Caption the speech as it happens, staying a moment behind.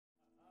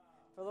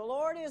For the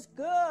Lord is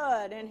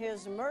good, and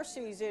his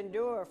mercies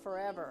endure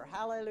forever.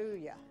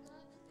 Hallelujah.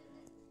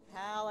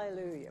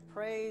 Hallelujah.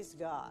 Praise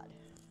God.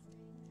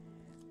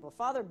 Well,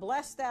 Father,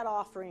 bless that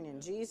offering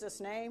in Jesus'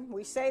 name.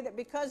 We say that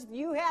because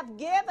you have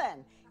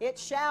given, it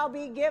shall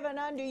be given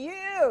unto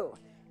you.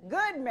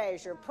 Good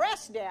measure,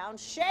 pressed down,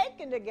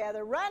 shaken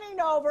together, running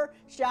over,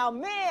 shall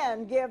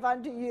men give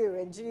unto you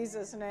in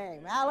Jesus'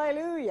 name.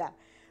 Hallelujah.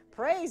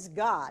 Praise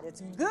God.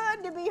 It's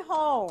good to be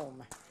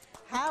home.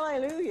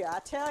 Hallelujah. I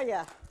tell you,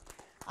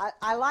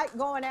 I like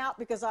going out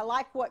because I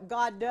like what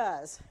God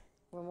does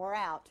when we're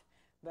out,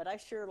 but I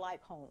sure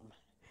like home.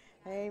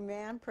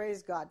 Amen.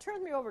 Praise God.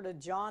 Turn me over to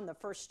John, the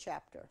 1st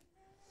chapter.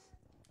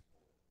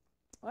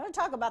 I want to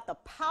talk about the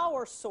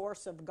power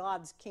source of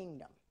God's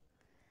kingdom.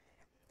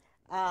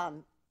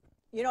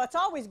 It's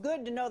always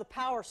good to know the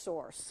power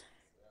source.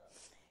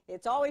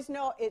 It's always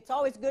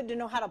good to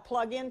know how to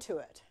plug into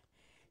it.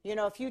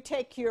 If you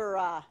take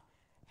your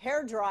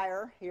hair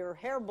dryer, your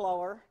hair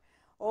blower,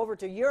 over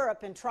to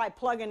Europe and try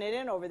plugging it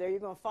in over there, you're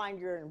going to find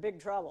you're in big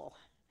trouble.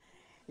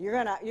 You're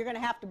gonna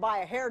have to buy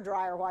a hair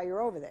dryer while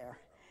you're over there.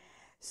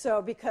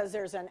 So because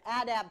there's an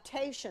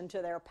adaptation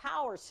to their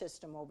power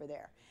system over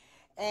there.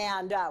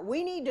 And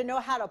we need to know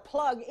how to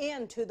plug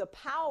into the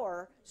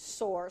power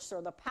source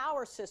or the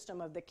power system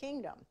of the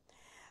kingdom.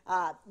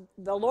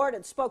 The Lord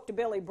had spoke to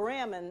Billy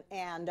Brim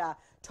and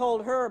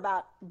told her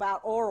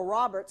about Oral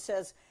Roberts.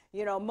 Says,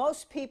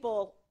 most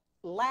people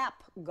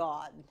lap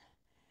God,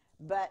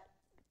 but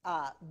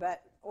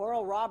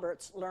Oral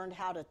Roberts learned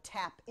how to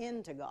tap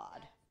into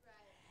God.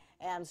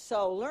 And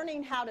so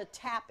learning how to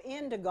tap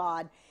into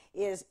God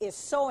is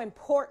so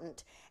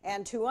important,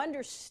 and to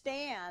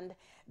understand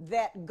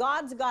that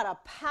God's got a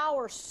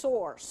power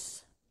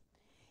source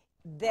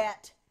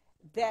that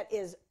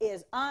is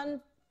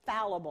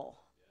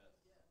infallible.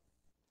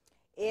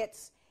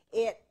 It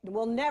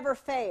will never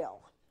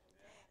fail.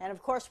 And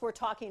of course we're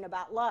talking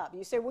about love.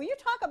 You say, well, you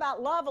talk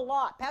about love a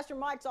lot. Pastor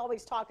Mike's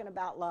always talking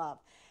about love.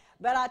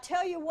 But I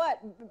tell you what,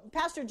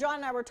 Pastor John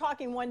and I were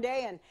talking one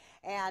day,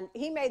 and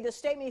he made this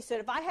statement. He said,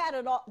 if I had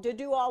it all, to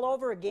do all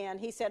over again,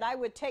 he said, I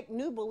would take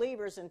new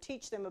believers and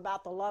teach them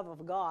about the love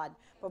of God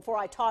before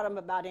I taught them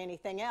about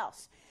anything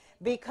else.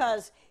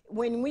 Because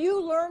when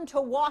you learn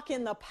to walk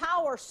in the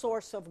power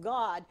source of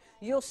God,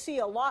 you'll see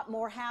a lot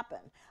more happen.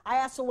 I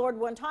asked the Lord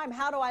one time,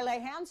 how do I lay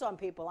hands on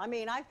people? I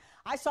mean,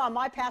 I saw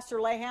my pastor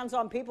lay hands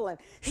on people, and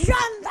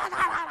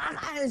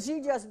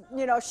she just,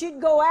 she'd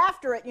go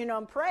after it,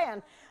 and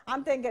praying.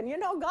 I'm thinking,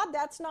 God,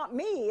 that's not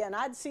me. And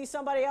I'd see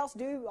somebody else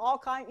do all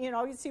kinds,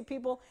 you'd see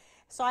people.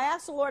 So I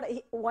asked the Lord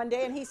one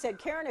day, and he said,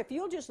 Karen, if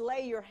you'll just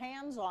lay your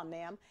hands on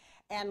them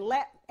and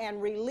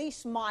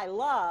release my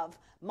love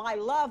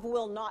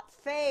will not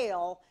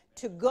fail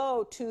to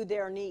go to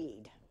their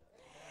need.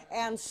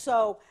 And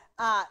so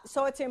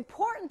it's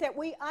important that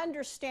we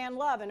understand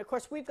love. And of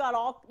course, we've got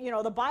all,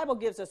 the Bible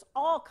gives us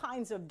all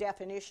kinds of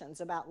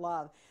definitions about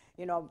love.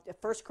 1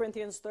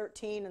 Corinthians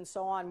 13 and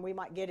so on. We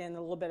might get in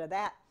a little bit of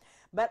that.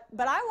 But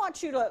I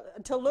want you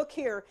to look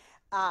here,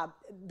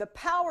 the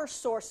power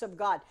source of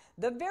God,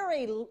 the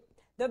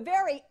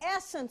very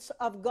essence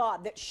of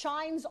God that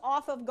shines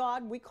off of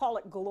God. We call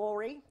it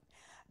glory,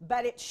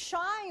 but it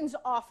shines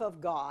off of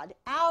God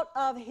out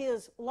of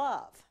his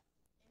love.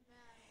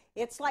 Amen.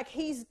 It's like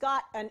he's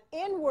got an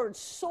inward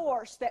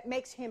source that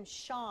makes him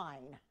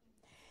shine.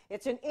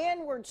 It's an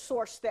inward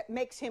source that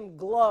makes him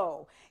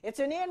glow. It's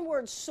an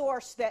inward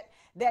source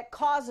that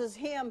causes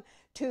him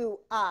to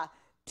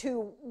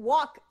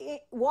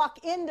walk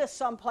into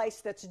some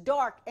place that's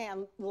dark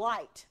and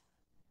light.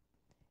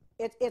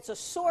 It's a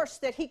source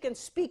that he can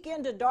speak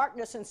into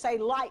darkness and say,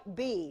 light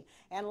be,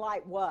 and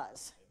light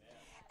was.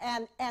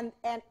 And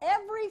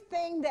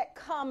everything that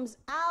comes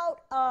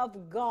out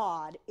of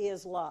God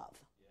is love.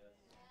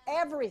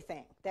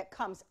 Everything that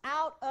comes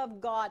out of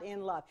God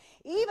in love.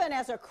 Even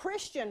as a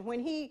Christian,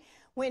 when he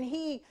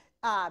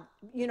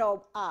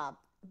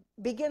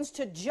begins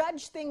to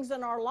judge things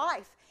in our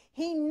life,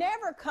 he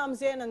never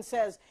comes in and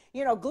says,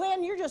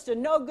 Glenn, you're just a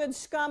no-good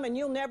scum and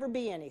you'll never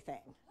be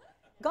anything.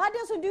 God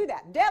doesn't do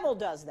that. Devil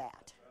does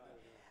that.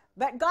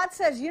 But God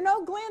says,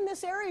 Glenn,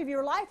 this area of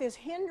your life is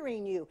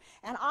hindering you.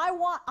 And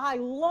I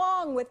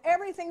long with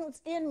everything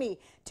that's in me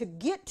to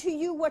get to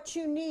you what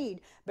you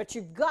need. But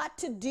you've got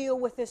to deal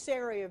with this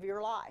area of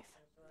your life.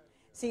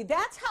 See,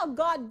 that's how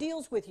God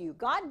deals with you.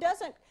 God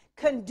doesn't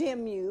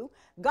condemn you.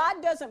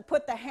 God doesn't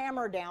put the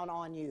hammer down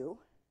on you.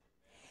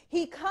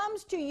 He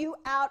comes to you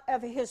out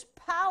of his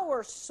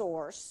power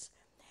source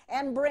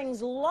and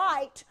brings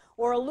light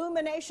or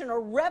illumination or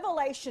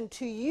revelation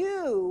to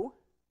you,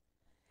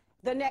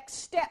 the next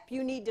step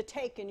you need to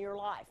take in your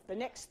life, the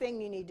next thing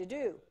you need to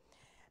do.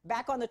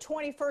 Back on the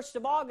 21st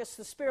of August,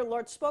 the Spirit of the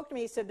Lord spoke to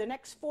me. He said, the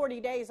next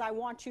 40 days, I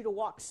want you to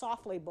walk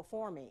softly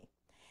before me.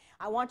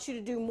 I want you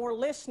to do more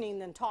listening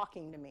than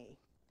talking to me.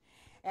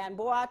 And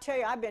boy, I tell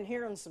you, I've been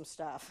hearing some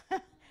stuff.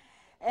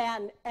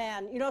 And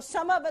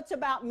some of it's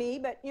about me,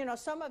 but,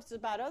 some of it's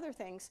about other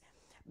things.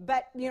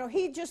 But,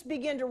 he just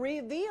began to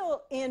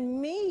reveal in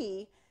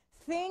me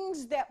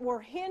things that were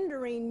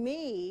hindering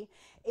me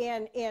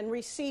in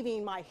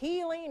receiving my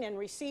healing and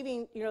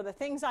receiving, the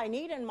things I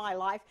need in my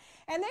life.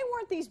 And they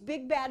weren't these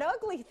big, bad,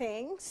 ugly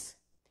things.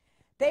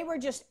 They were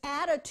just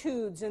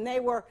attitudes, and they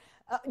were,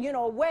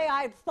 a way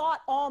I'd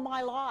thought all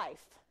my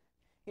life.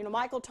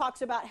 Michael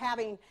talks about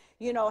having,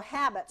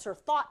 habits or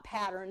thought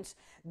patterns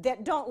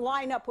that don't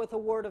line up with the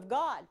Word of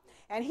God.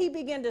 And he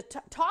began to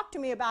talk to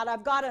me about,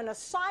 I've got an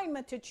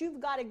assignment that you've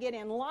got to get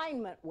in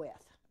alignment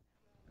with.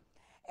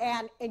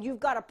 And you've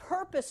got a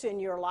purpose in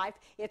your life.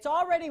 It's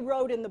already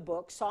wrote in the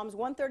book, Psalms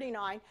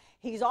 139.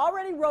 He's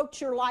already wrote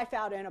your life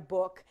out in a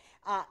book.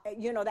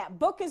 That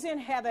book is in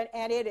heaven,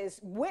 and it is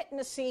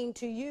witnessing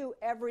to you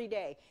every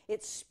day.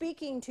 It's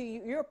speaking to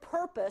you. Your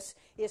purpose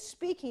is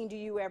speaking to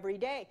you every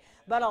day.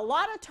 But a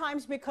lot of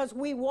times, because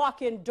we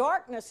walk in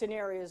darkness in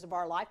areas of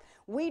our life,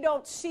 we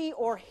don't see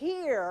or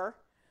hear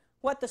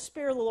what the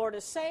Spirit of the Lord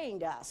is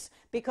saying to us,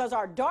 because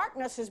our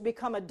darkness has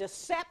become a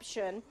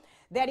deception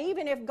that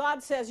even if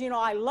God says,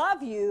 I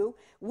love you,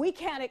 we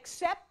can't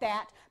accept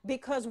that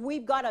because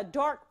we've got a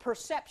dark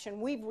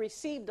perception. We've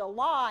received a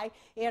lie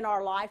in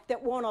our life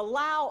that won't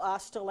allow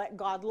us to let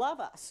God love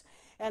us.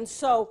 And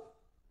so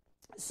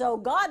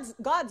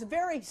God's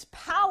very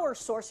power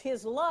source,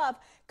 His love,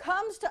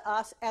 comes to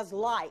us as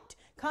light,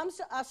 comes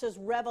to us as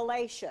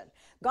revelation.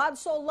 God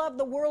so loved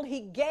the world,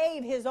 He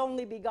gave His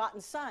only begotten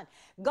Son.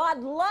 God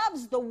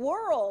loves the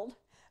world,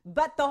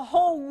 but the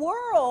whole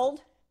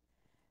world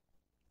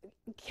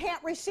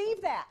can't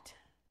receive that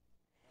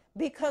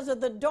because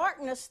of the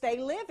darkness they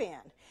live in.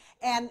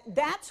 And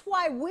that's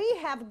why we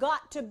have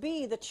got to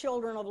be the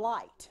children of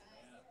light.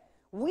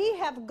 We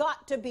have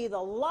got to be the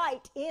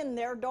light in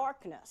their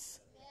darkness.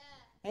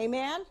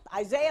 Amen?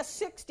 Isaiah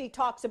 60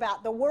 talks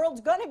about the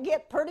world's going to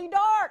get pretty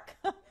dark.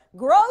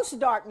 Gross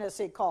darkness,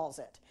 he calls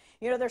it.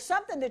 There's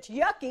something that's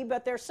yucky,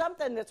 but there's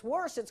something that's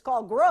worse. It's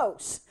called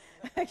gross.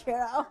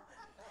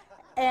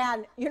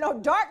 And,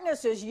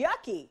 darkness is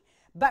yucky.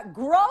 But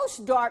gross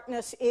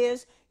darkness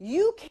is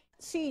you can't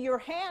see your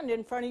hand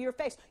in front of your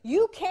face.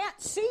 You can't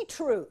see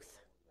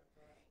truth.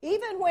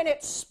 Even when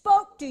it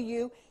spoke to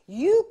you,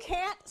 you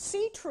can't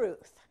see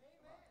truth.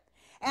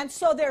 And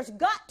so there's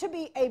got to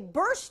be a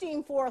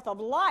bursting forth of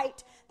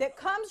light that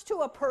comes to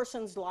a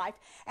person's life,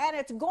 and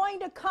it's going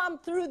to come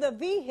through the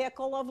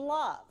vehicle of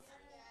love.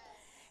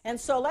 And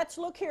so let's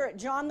look here at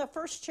John, the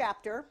 1st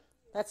chapter.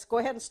 Let's go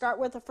ahead and start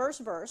with the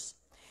first verse.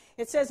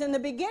 It says, in the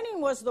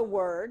beginning was the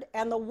Word,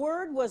 and the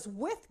Word was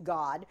with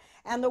God,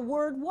 and the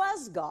Word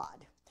was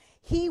God.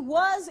 He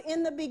was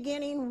in the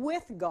beginning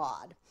with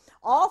God.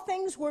 All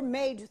things were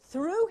made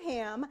through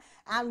Him,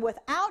 and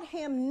without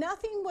Him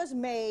nothing was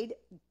made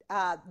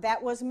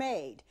that was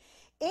made.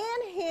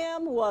 In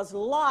Him was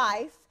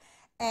life,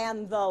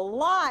 and the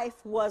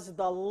life was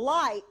the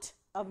light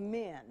of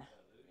men.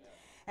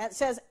 And it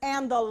says,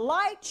 and the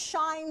light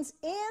shines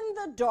in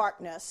the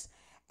darkness,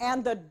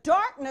 and the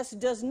darkness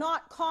does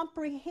not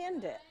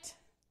comprehend it.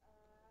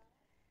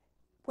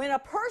 When a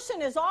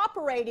person is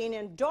operating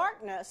in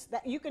darkness,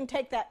 that you can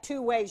take that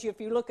two ways.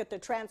 If you look at the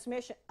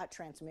translations,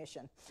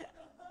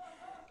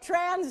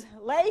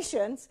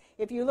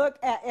 if you look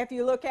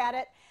at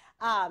it,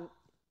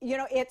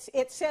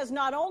 it says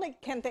not only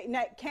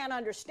can't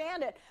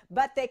understand it,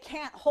 but they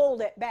can't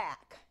hold it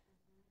back.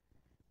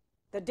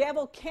 The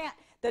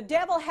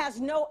devil has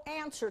no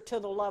answer to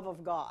the love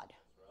of God.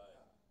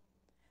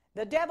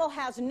 The devil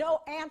has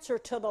no answer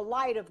to the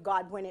light of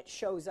God when it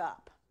shows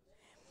up.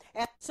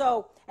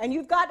 And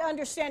you've got to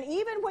understand,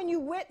 even when you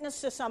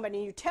witness to somebody,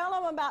 you tell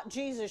them about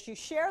Jesus, you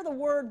share the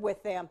word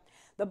with them,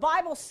 the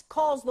Bible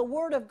calls the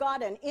word of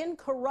God an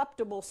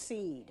incorruptible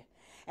seed.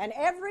 And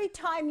every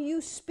time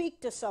you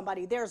speak to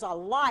somebody, there's a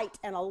light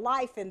and a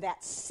life in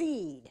that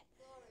seed.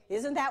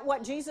 Isn't that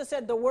what Jesus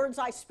said? The words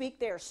I speak,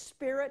 they are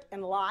spirit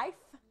and life.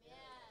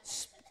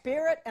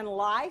 Spirit and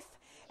life.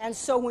 And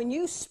so when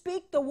you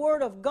speak the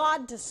word of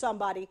God to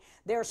somebody,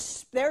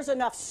 there's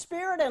enough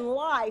spirit and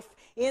life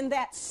in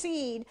that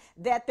seed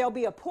that there'll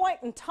be a point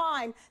in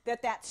time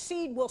that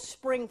seed will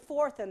spring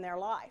forth in their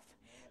life.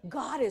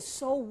 God is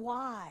so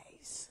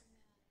wise.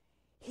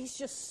 He's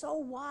just so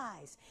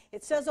wise.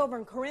 It says over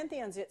in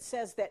Corinthians, it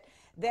says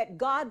that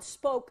God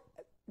spoke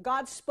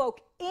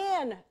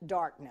in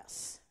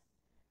darkness.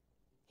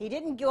 He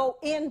didn't go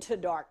into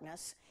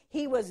darkness.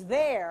 He was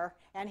there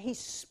and he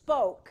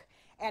spoke.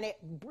 And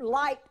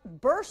light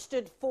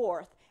bursted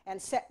forth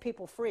and set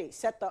people free,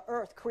 set the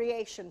earth,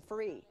 creation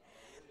free.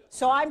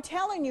 So I'm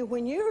telling you,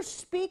 when you're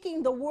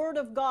speaking the word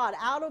of God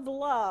out of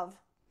love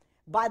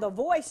by the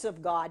voice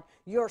of God,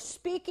 you're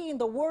speaking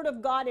the word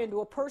of God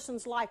into a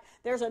person's life.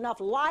 There's enough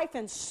life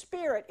and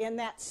spirit in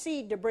that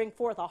seed to bring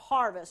forth a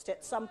harvest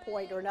at some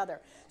point or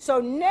another. So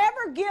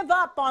never give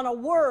up on a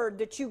word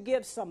that you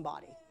give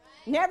somebody.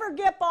 Never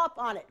give up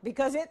on it,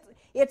 because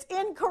it's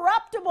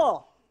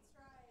incorruptible.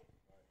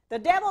 The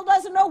devil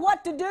doesn't know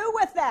what to do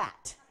with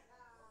that.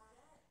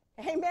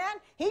 Amen?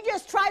 He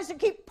just tries to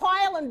keep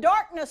piling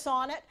darkness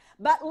on it,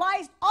 but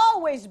light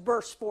always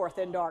bursts forth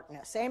in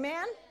darkness.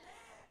 Amen?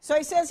 So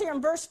he says here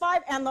in verse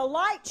 5, and the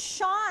light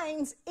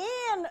shines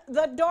in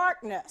the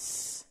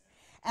darkness,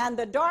 And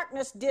the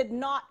darkness did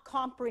not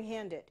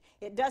comprehend it.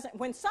 It doesn't,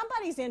 when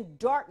somebody's in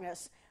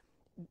darkness,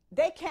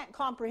 they can't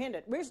comprehend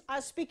it. I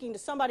was speaking to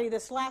somebody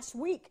this last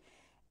week,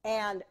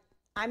 and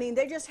I mean,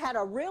 they just had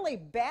a really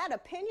bad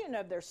opinion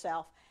of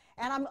themselves.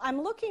 And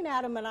I'm looking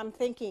at them and I'm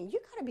thinking, you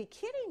got to be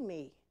kidding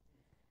me.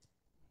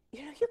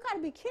 You know, you got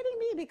to be kidding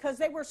me, because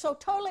they were so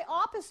totally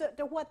opposite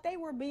to what they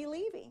were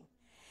believing.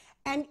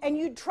 And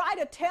you try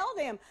to tell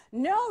them,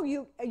 no,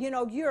 you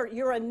know,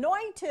 you're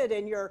anointed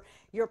and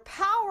you're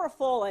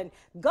powerful and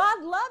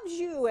God loves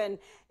you, and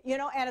you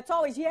know, and it's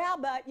always yeah,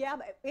 but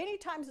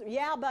anytime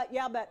yeah,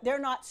 but they're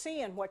not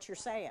seeing what you're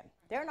saying.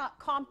 They're not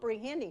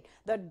comprehending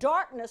the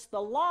darkness,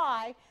 the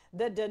lie,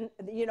 not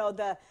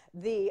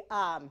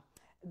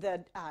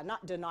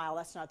denial,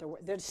 that's not the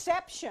word. The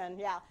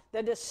deception,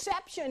 the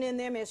deception in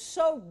them is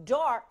so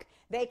dark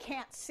they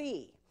can't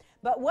see.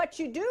 But what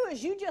you do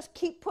is you just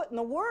keep putting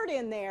the word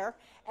in there,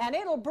 and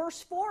it'll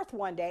burst forth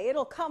one day.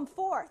 It'll come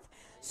forth.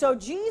 So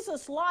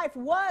Jesus' life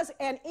was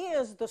and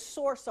is the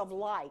source of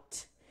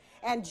light.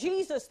 And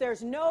Jesus,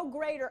 there's no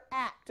greater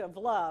act of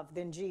love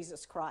than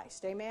Jesus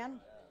Christ. Amen?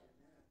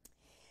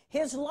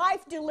 His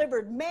life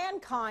delivered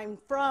mankind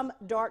from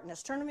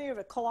darkness. Turn with me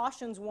over to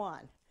Colossians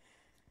 1.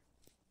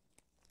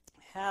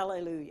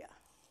 Hallelujah.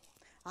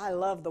 I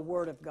love the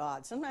Word of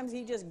God. Sometimes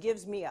He just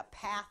gives me a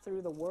path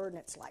through the Word, and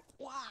it's like,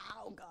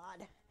 wow,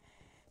 God.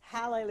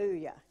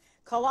 Hallelujah.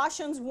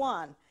 Colossians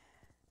 1.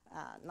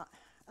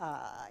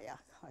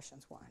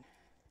 Colossians 1.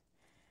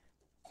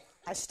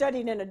 I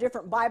studied in a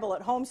different Bible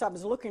at home, so I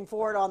was looking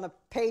for it on the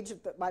page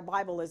that my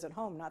Bible is at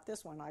home, not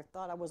this one. I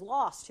thought I was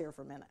lost here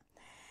for a minute.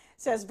 It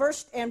says,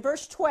 verse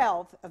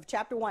 12 of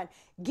chapter 1,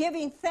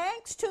 giving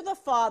thanks to the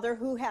Father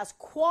who has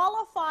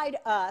qualified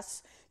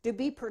us to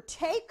be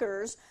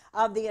partakers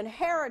of the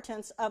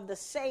inheritance of the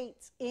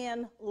saints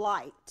in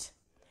light.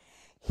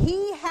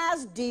 He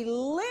has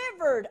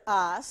delivered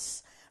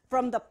us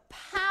from the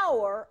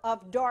power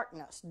of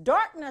darkness.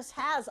 Darkness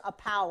has a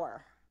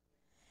power,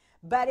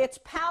 but its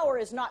power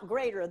is not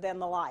greater than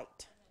the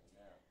light.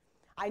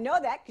 I know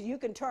that because you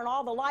can turn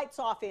all the lights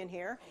off in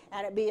here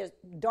and it be as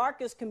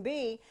dark as can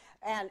be,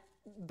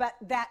 but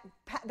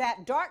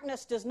that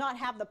darkness does not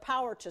have the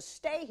power to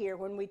stay here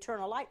when we turn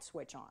a light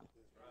switch on.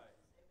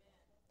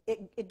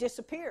 It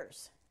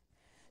disappears.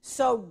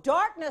 So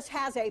darkness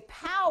has a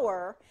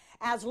power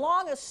as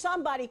long as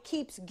somebody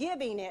keeps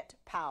giving it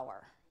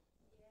power.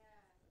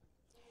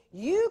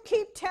 You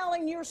keep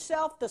telling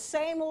yourself the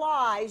same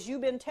lies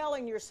you've been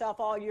telling yourself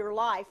all your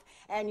life,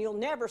 and you'll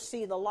never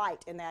see the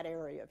light in that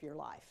area of your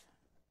life.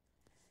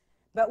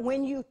 But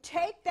when you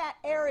take that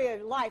area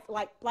of life,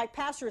 like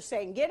Pastor is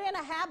saying, get in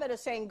a habit of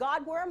saying,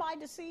 God, where am I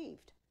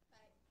deceived?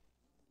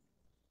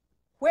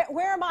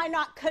 Where am I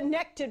not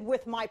connected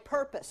with my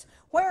purpose?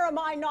 Where am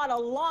I not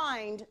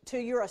aligned to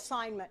your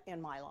assignment in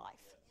my life?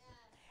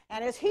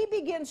 And as He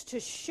begins to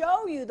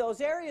show you those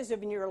areas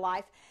of your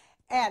life,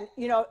 and,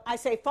 you know, I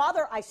say,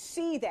 Father, I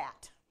see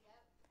that.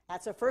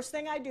 That's the first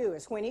thing I do,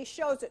 is when He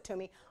shows it to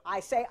me, I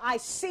say, I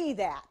see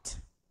that.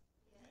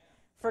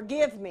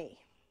 Forgive me.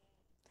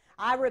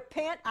 I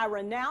repent. I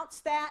renounce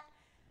that.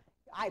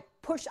 I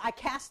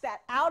cast that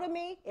out of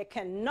me. It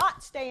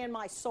cannot stay in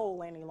my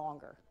soul any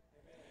longer.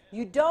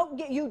 You don't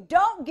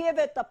give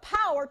it the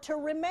power to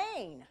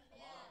remain.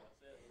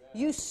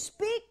 You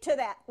speak to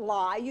that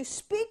lie, you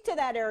speak to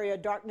that area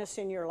of darkness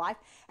in your life,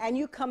 and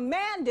you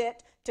command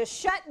it to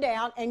shut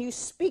down, and you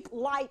speak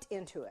light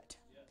into it.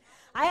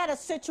 I had a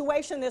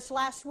situation this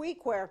last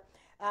week where,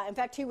 in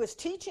fact, he was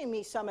teaching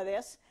me some of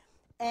this,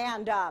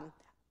 and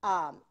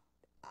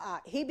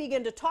he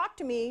began to talk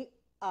to me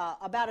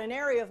about an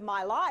area of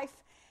my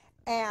life,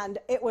 and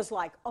it was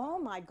like, oh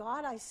my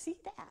God, I see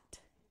that.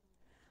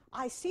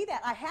 I see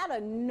that. I had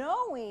a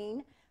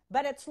knowing,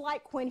 but it's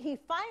like when He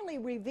finally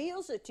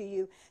reveals it to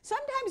you,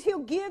 sometimes He'll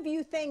give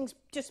you things,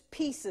 just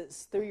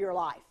pieces through your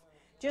life.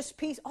 Just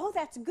pieces. Oh,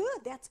 that's good,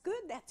 that's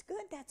good, that's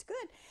good, that's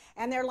good.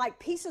 And they're like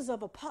pieces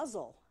of a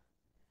puzzle.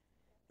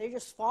 They're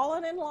just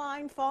falling in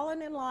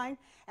line,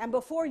 and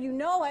before you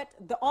know it,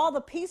 all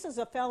the pieces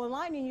have fell in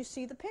line and you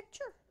see the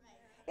picture.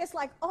 It's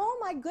like, oh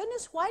my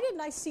goodness, why didn't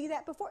I see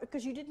that before?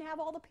 Because you didn't have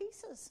all the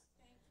pieces.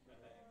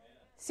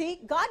 See,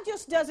 God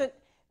just doesn't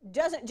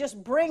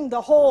just bring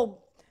the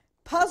whole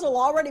puzzle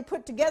already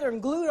put together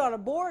and glued on a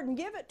board and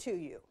give it to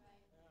you.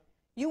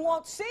 You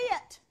won't see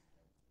it.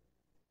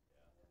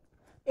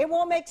 It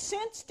won't make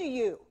sense to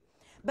you.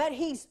 But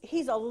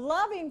He's a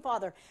loving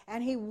Father,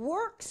 and He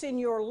works in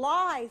your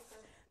life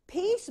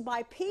piece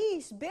by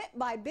piece, bit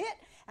by bit,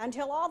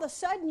 until all of a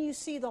sudden you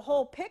see the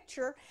whole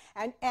picture,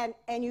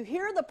 and you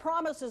hear the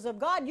promises of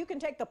God. You can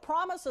take the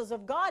promises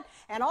of God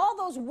and all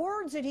those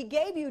words that He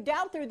gave you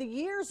down through the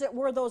years that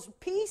were those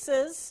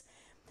pieces,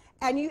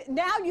 and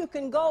now you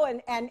can go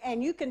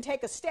and you can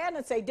take a stand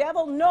and say,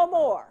 devil, no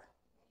more.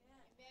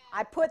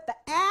 I put the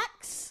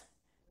axe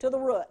to the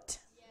root.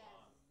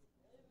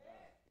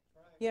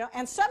 You know,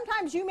 and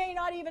sometimes you may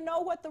not even know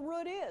what the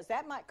root is.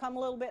 That might come a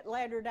little bit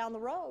later down the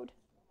road.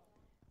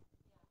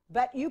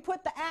 But you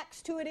put the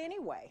axe to it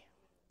anyway.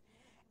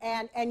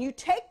 And you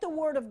take the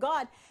Word of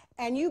God,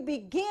 and you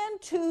begin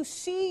to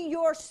see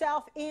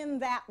yourself in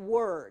that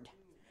word,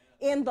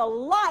 in the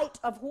light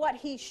of what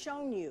he's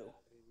shown you,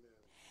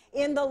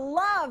 in the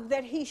love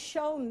that he's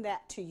shown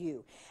that to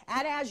you.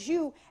 And as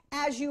you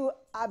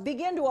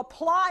begin to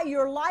apply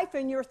your life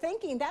and your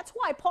thinking, that's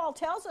why Paul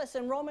tells us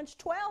in Romans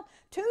 12,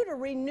 too, to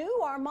renew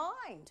our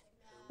mind.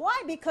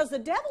 Why? Because the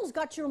devil's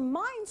got your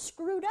mind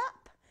screwed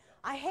up.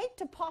 I hate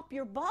to pop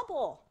your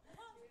bubble.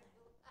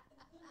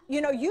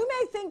 You know, you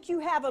may think you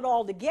have it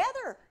all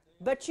together,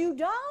 but you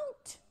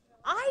don't.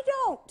 I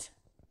don't.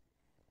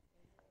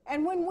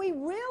 And when we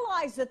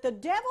realize that the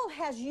devil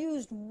has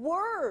used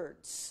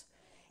words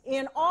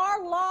in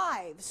our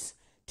lives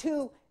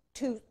to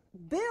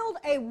build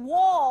a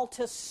wall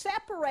to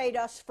separate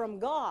us from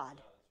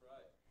God,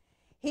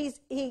 he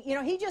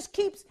just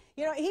keeps,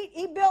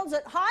 he builds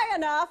it high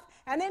enough,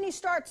 and then he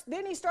starts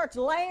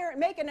layering,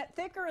 making it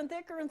thicker and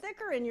thicker and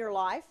thicker in your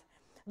life.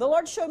 The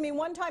Lord showed me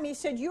one time, he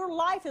said, your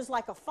life is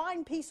like a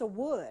fine piece of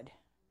wood.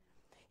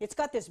 It's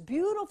got this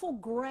beautiful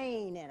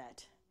grain in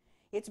it.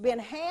 It's been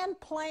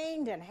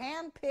hand-planed and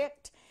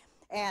hand-picked,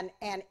 and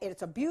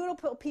it's a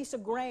beautiful piece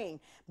of grain.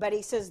 But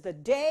he says the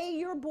day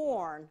you're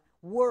born,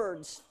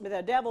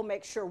 the devil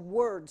makes sure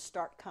words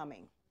start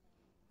coming.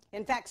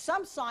 In fact,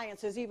 some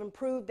science has even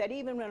proved that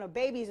even when a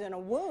baby's in a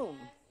womb,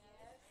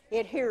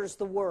 it hears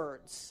the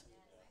words.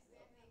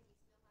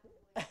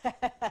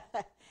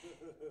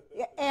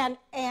 And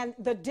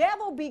the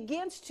devil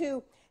begins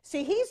to,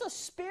 see, he's a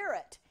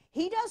spirit.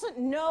 He doesn't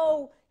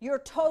know your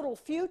total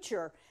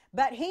future,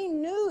 but he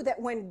knew that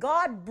when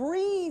God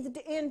breathed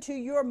into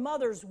your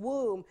mother's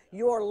womb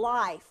your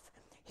life,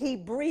 he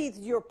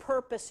breathed your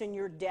purpose and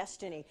your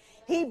destiny.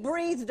 He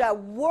breathed a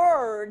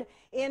word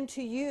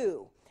into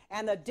you,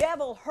 and the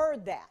devil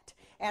heard that.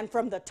 And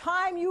from the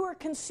time you were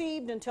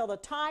conceived until the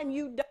time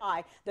you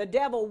die, the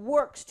devil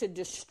works to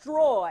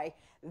destroy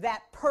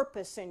that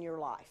purpose in your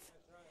life.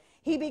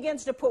 He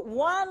begins to put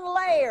one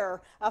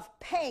layer of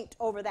paint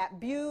over that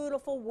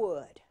beautiful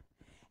wood.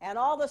 And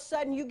all of a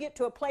sudden you get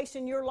to a place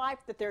in your life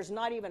that there's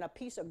not even a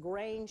piece of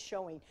grain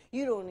showing.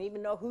 You don't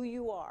even know who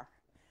you are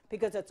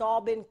because it's all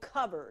been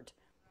covered.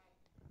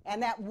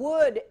 And that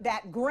wood,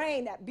 that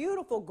grain, that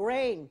beautiful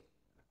grain,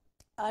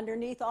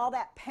 underneath all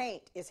that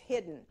paint is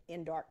hidden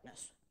in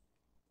darkness.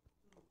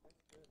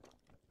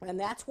 And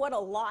that's what a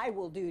lie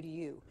will do to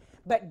you.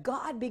 But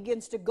God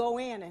begins to go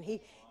in and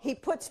he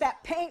puts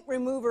that paint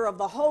remover of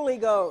the Holy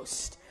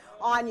Ghost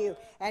on you.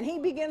 And he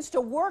begins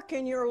to work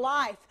in your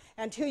life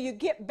until you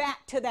get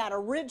back to that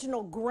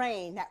original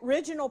grain, that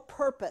original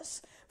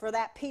purpose for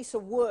that piece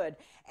of wood.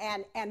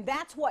 And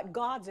that's what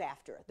God's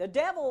after. The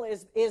devil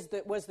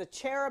was the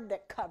cherub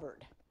that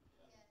covered.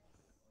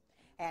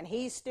 And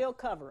he's still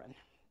covering.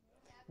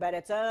 But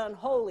it's an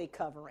unholy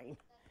covering.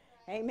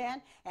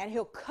 Amen? And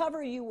he'll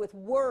cover you with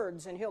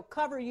words, and he'll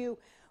cover you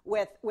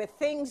with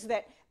things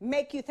that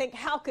make you think,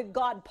 how could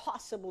God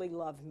possibly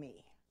love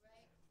me?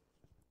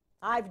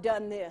 I've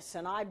done this,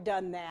 and I've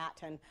done that,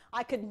 and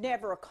I could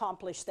never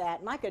accomplish that,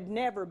 and I could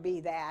never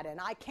be that, and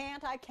I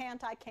can't.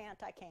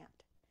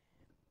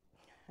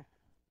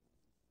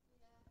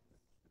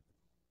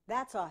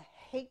 That's a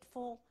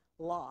hateful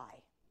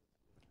lie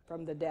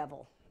from the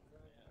devil.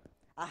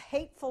 A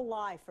hateful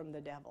lie from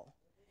the devil.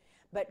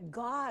 But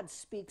God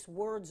speaks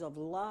words of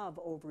love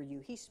over you.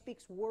 He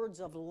speaks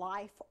words of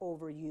life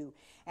over you.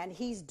 And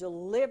he's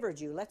delivered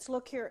you. Let's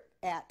look here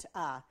at,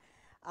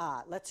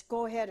 let's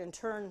go ahead and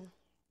turn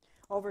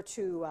over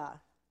to,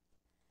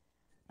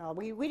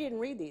 we didn't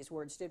read these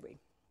words, did we?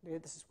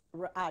 This is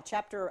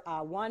chapter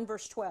 1,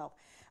 verse 12.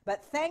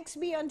 But thanks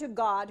be unto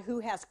God who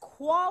has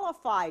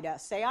qualified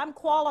us. Say, I'm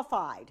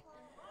qualified.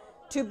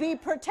 To be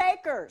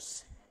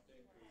partakers.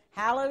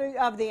 Hallelujah,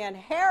 of the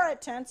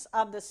inheritance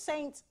of the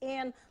saints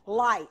in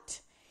light.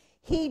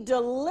 He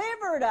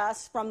delivered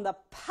us from the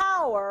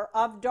power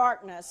of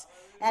darkness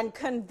and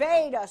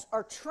conveyed us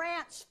or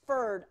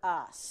transferred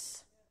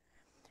us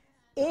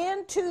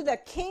into the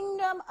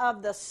kingdom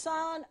of the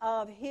Son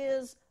of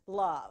his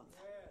love.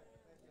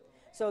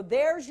 So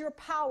there's your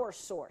power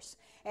source.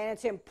 And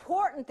it's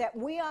important that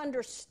we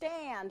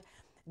understand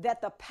that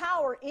the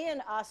power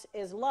in us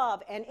is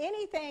love. And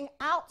anything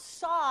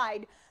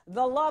outside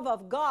the love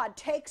of God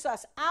takes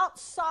us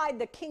outside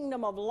the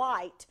kingdom of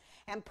light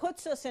and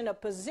puts us in a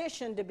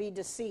position to be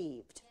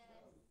deceived.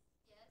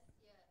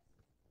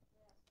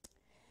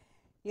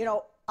 You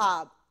know,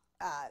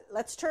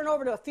 let's turn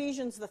over to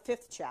Ephesians, the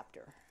 5th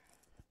chapter.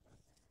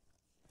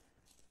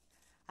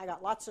 I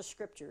got lots of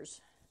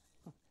scriptures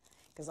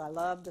because I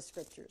love the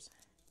scriptures.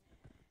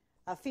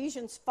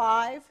 Ephesians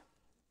 5,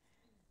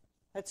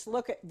 let's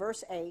look at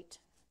verse 8. It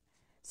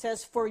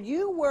says, for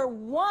you were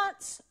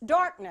once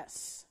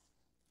darkness.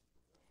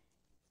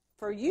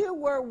 For you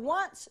were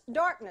once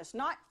darkness.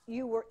 Not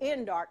you were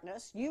in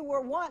darkness. You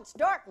were once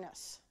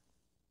darkness.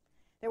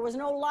 There was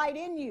no light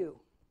in you.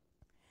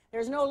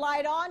 There's no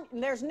light on.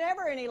 There's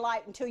never any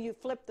light until you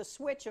flip the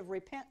switch of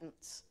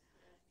repentance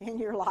in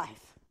your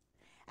life.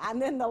 And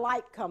then the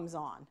light comes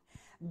on.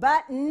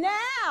 But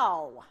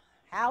now,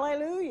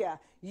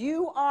 hallelujah,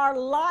 you are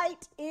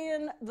light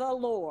in the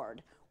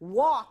Lord.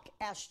 walk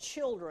as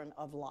children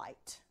of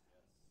light.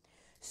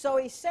 So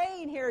he's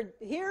saying here,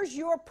 here's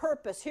your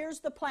purpose, here's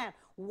the plan.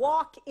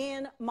 Walk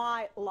in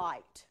my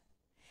light.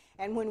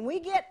 And when we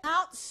get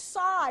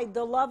outside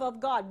the love of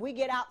God, we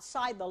get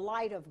outside the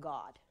light of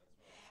God.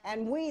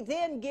 And we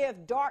then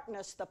give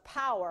darkness the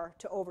power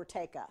to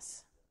overtake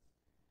us.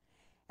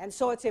 And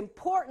so it's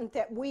important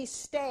that we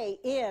stay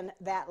in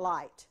that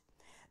light.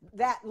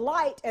 That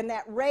light and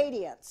that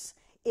radiance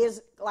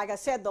is, like I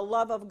said, the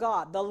love of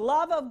God. The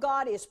love of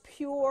God is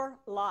pure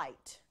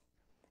light.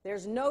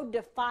 There's no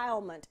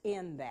defilement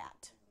in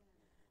that.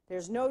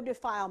 There's no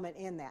defilement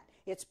in that.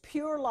 It's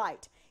pure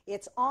light.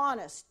 It's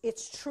honest.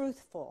 It's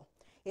truthful.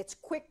 It's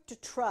quick to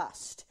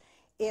trust.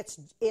 It's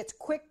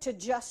quick to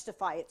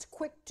justify. It's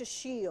quick to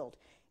shield.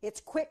 It's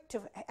quick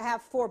to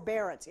have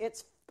forbearance.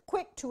 It's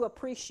quick to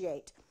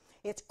appreciate.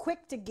 It's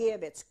quick to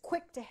give. It's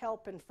quick to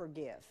help and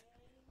forgive.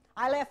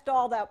 I left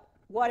all that,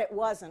 what it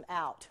wasn't,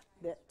 out,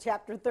 that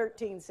chapter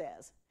 13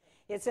 says.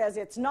 It says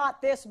it's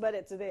not this, but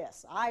it's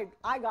this. I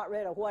got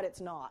rid of what it's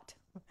not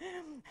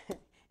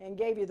and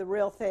gave you the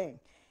real thing.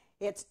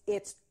 It's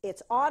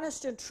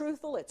honest and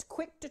truthful. It's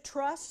quick to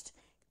trust,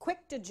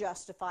 quick to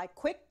justify,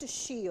 quick to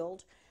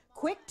shield,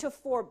 quick to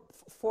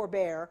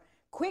forbear,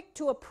 quick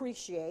to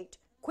appreciate,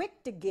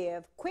 quick to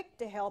give, quick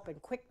to help,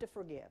 and quick to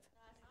forgive.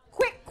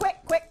 Quick, quick,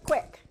 quick,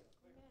 quick.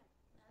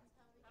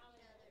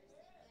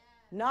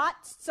 Not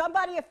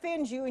somebody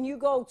offends you and you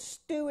go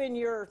stew in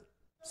your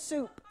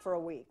soup for a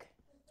week.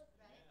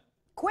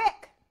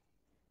 Quick.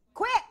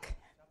 Quick.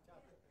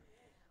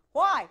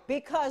 Why?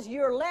 Because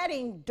you're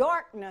letting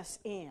darkness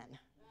in.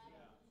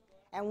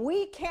 And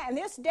we can't, in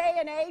this day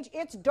and age,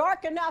 it's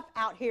dark enough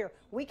out here.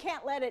 We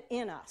can't let it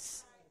in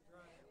us.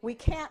 We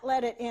can't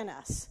let it in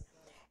us.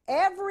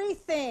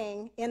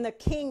 Everything in the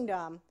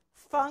kingdom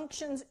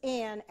functions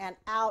in and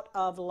out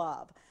of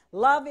love.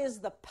 Love is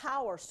the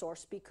power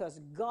source because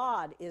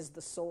God is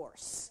the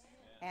source.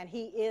 And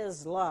He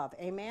is love.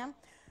 Amen?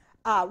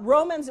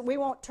 Romans, we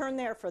won't turn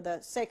there for the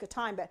sake of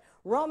time, but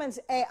Romans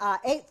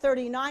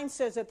 8:39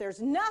 says that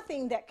there's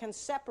nothing that can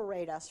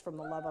separate us from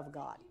the love of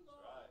God.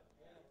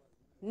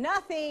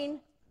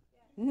 Nothing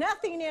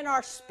in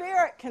our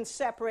spirit can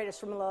separate us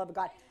from the love of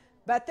God.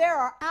 But there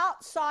are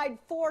outside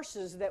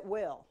forces that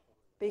will.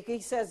 Because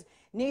he says,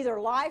 neither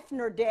life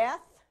nor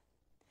death,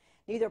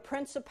 neither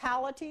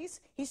principalities.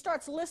 He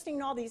starts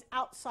listing all these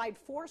outside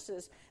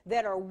forces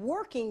that are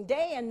working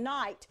day and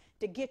night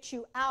to get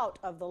you out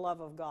of the love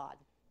of God.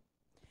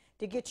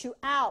 To get you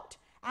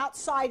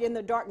outside in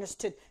the darkness,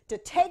 to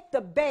take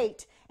the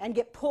bait and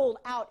get pulled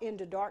out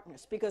into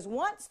darkness. Because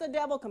once the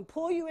devil can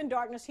pull you in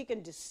darkness, he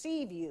can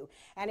deceive you.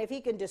 And if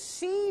he can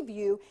deceive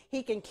you,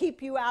 he can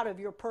keep you out of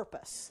your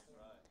purpose.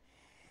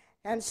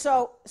 And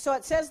so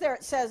it says there,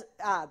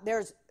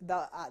 there's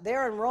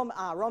there in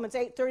Romans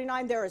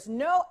 8:39, there is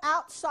no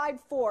outside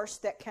force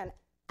that can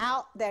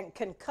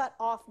cut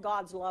off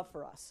God's love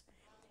for us.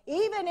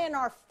 Even in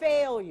our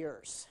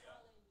failures,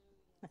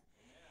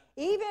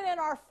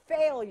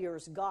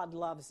 God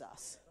loves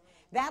us.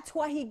 That's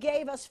why He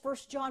gave us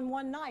 1 John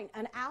 1:9,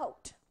 an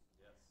out.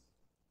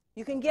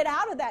 You can get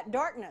out of that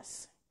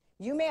darkness.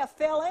 You may have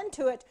fell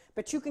into it,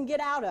 but you can get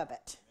out of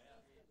it.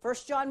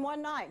 1 John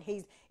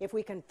 1:9, if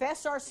we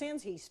confess our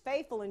sins, He's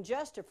faithful and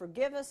just to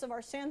forgive us of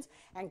our sins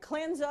and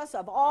cleanse us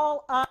of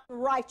all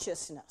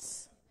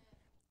unrighteousness.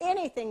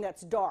 Anything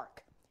that's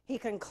dark, He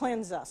can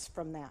cleanse us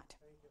from that.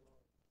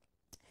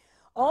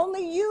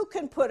 Only you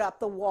can put up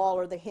the wall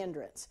or the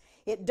hindrance.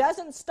 It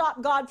doesn't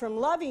stop God from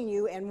loving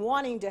you and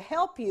wanting to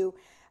help you,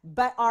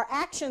 but our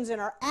actions and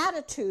our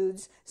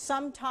attitudes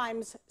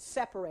sometimes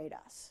separate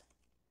us.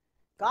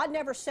 God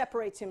never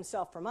separates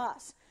Himself from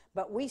us.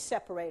 But we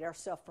separate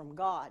ourselves from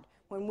God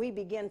when we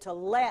begin to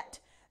let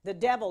the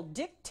devil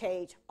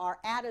dictate our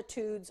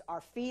attitudes, our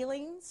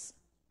feelings.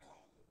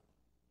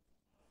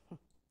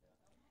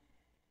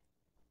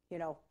 You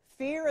know,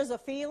 fear is a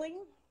feeling.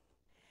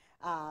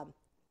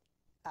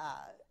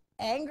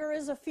 Anger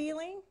is a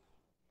feeling.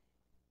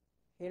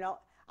 You know,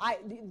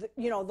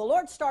 the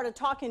Lord started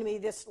talking to me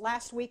this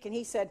last week, and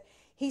He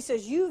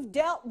says, you've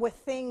dealt with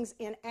things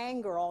in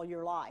anger all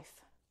your life.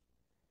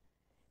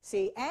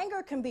 See,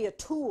 anger can be a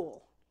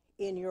tool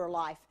in your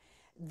life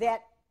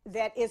that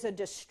is a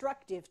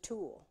destructive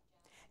tool.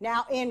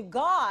 Now in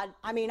God,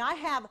 I mean, I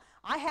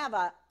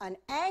have an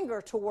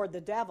anger toward the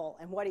devil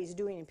and what he's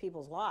doing in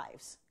people's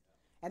lives,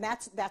 and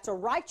that's a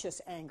righteous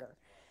anger.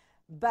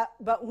 But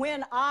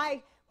when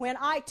I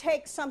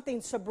take something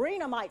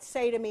Sabrina might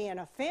say to me and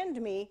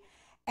offend me,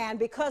 and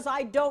because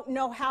I don't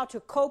know how to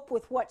cope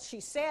with what she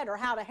said or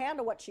how to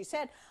handle what she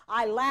said,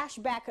 I lash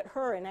back at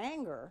her in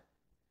anger,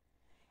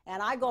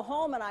 and I go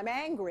home and I'm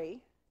angry.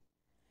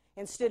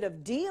 Instead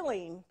of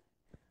dealing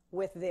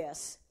with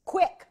this,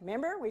 quick.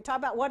 Remember, we talked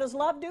about what does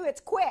love do?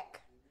 It's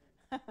quick.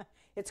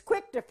 It's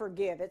quick to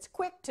forgive. It's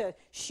quick to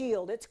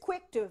shield. It's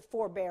quick to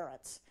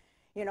forbearance.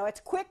 You know, it's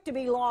quick to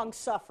be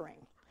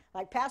long-suffering.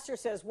 Like Pastor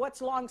says, what's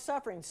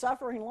long-suffering?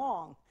 Suffering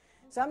long.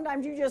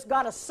 Sometimes you just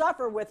got to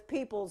suffer with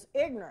people's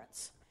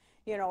ignorance,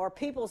 you know, or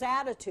people's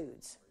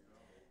attitudes.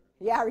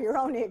 Yeah, or your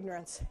own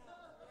ignorance.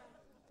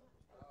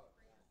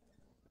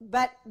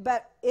 But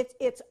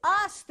it's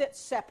us that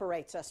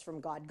separates us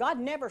from God. God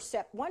never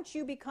once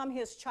you become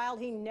his child,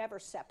 he never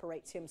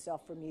separates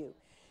himself from you.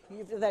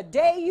 The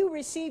day you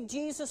receive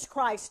Jesus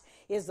Christ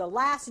is the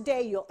last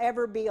day you'll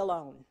ever be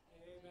alone.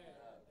 Amen.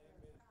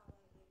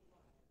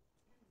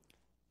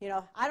 You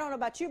know, I don't know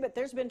about you, but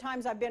there's been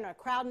times I've been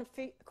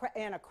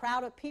in a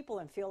crowd of people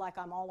and feel like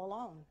I'm all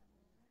alone.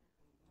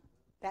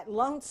 That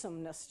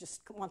lonesomeness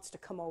just wants to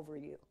come over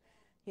you,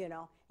 you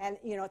know. And,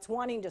 you know, it's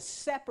wanting to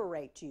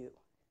separate you.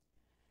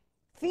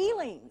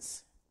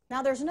 Feelings.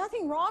 Now, there's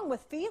nothing wrong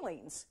with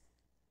feelings.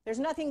 There's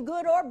nothing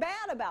good or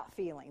bad about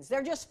feelings.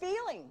 They're just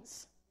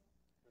feelings.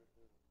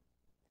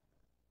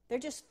 They're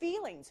just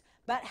feelings.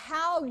 But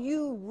how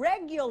you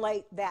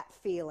regulate that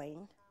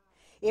feeling,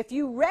 if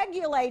you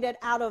regulate it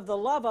out of the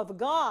love of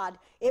God,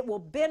 it will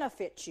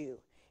benefit you.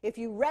 If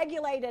you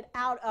regulate it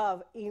out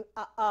of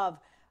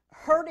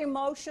hurt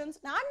emotions,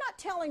 now I'm not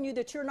telling you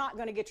that you're not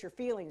going to get your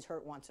feelings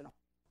hurt once in a while.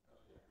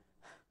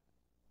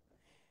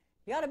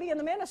 You ought to be in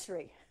the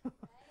ministry.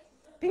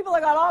 People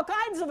have got all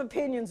kinds of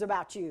opinions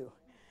about you.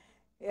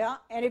 Yeah,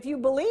 and if you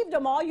believed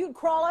them all, you'd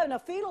crawl out in a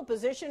fetal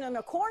position in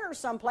a corner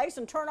someplace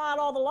and turn out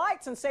all the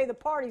lights and say the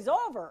party's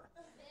over.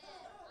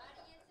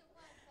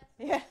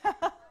 Yeah.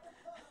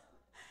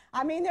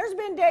 I mean, there's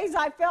been days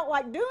I felt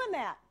like doing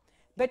that.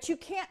 But you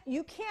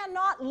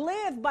cannot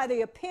live by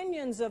the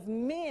opinions of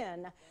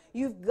men.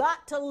 You've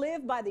got to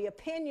live by the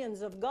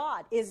opinions of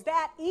God. Is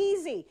that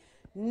easy?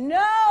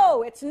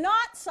 No, it's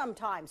not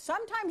sometimes.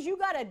 Sometimes you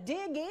got to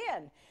dig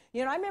in.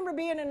 You know, I remember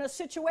being in a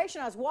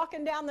situation, I was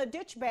walking down the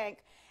ditch bank,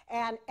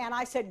 and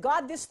I said,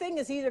 God, this thing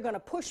is either going to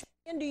push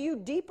me into you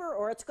deeper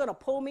or it's going to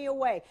pull me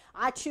away.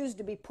 I choose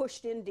to be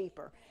pushed in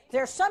deeper.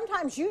 There's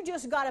sometimes you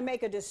just got to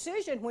make a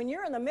decision when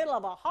you're in the middle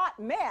of a hot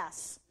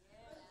mess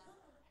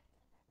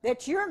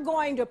that you're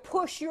going to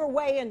push your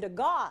way into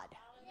God.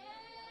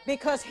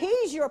 Because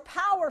he's your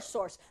power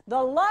source.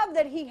 The love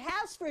that he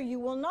has for you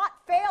will not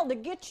fail to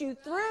get you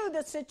through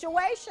the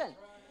situation.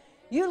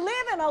 You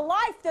live in a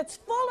life that's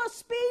full of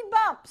speed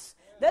bumps.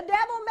 The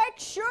devil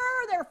makes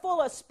sure they're full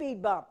of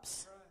speed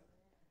bumps.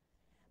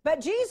 But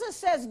Jesus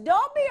says,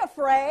 don't be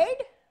afraid.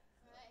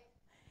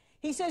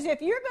 He says, if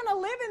you're going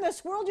to live in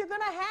this world, you're going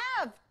to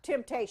have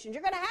temptations.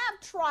 You're going to have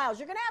trials.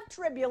 You're going to have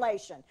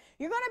tribulation.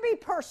 You're going to be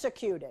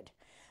persecuted.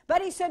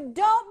 But he said,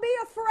 don't be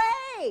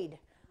afraid.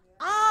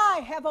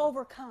 I have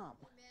overcome.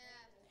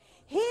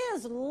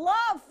 His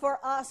love for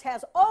us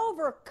has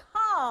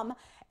overcome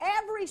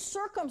every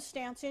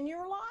circumstance in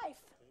your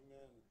life.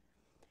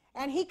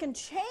 And he can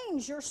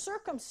change your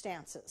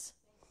circumstances.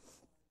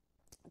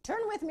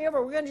 Turn with me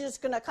over. We're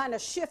just going to kind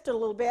of shift it a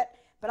little bit,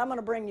 but I'm going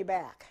to bring you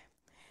back.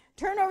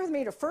 Turn over with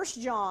me to 1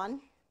 John,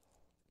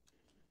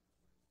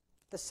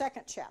 the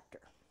 2nd chapter.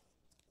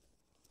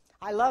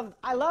 I love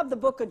the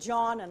book of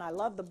John, and I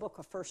love the book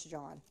of 1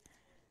 John.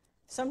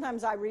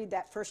 Sometimes I read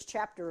that first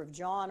chapter of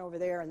John over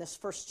there and this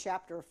first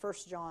chapter of 1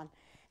 John,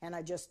 and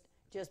I just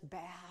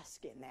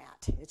bask in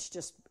that.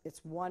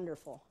 It's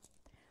wonderful.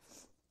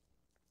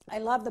 I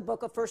love the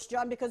book of 1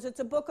 John because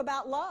it's a book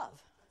about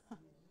love.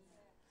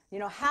 You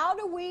know, how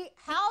do we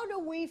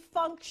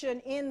function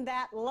in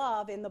that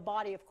love in the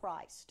body of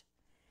Christ?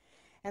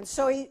 And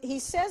so he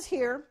says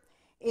here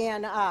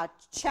in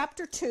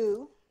chapter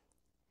 2,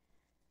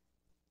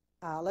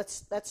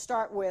 let's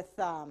start with,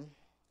 can't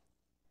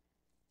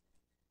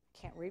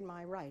read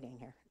my writing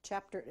here.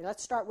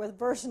 Let's start with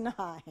verse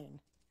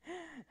 9.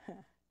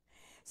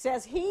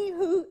 Says, he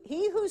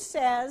who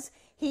says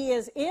he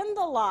is in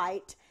the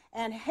light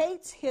and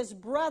hates his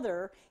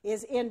brother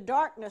is in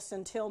darkness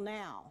until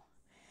now.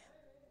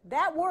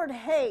 That word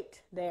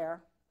hate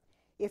there,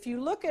 if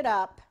you look it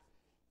up,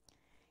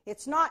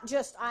 it's not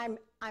just I'm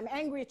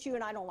angry at you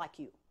and I don't like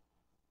you.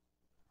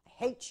 I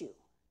hate you.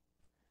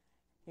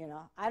 You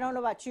know, I don't know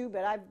about you,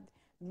 but I've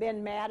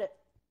been mad at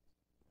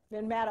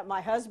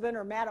my husband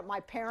or mad at my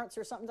parents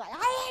or something. Like,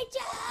 I hate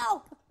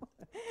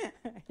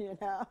you. You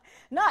know,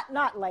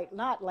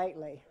 not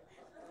lately.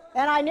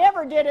 And I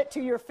never did it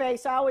to your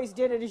face. I always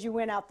did it as you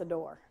went out the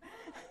door.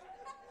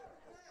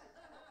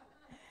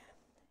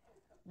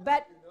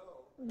 But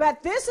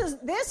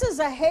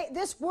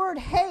this word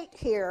hate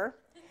here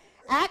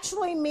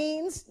actually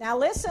means, now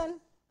listen,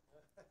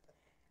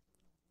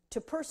 to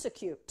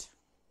persecute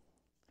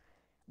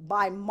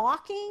by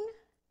mocking,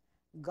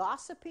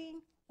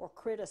 gossiping, or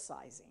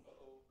criticizing.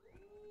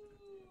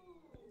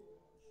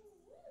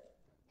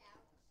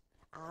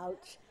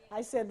 Ouch.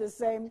 I said the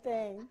same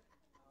thing.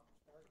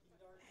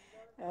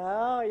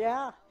 Oh,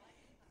 yeah.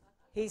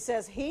 He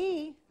says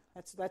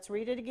let's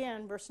read it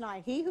again, verse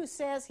 9. He who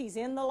says he's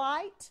in the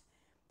light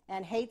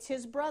and hates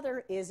his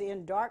brother is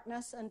in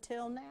darkness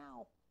until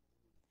now.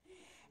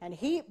 And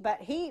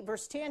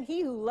verse 10,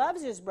 he who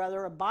loves his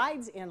brother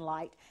abides in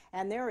light,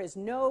 and there is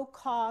no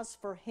cause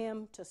for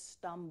him to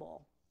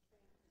stumble.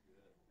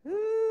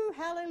 Ooh,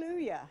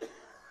 hallelujah.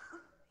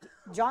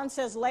 John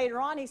says later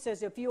on, he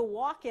says, if you'll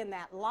walk in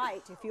that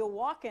light, if you'll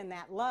walk in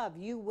that love,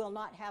 you will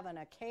not have an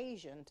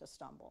occasion to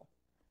stumble.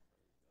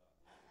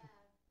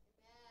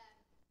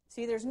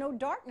 See, there's no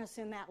darkness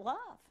in that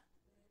love.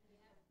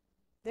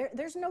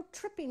 There's no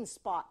tripping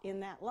spot in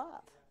that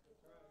love.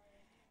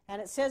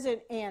 And it says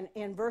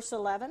in verse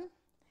 11,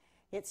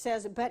 it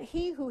says, but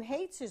he who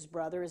hates his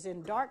brother is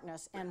in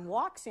darkness and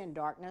walks in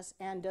darkness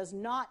and does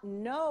not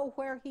know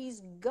where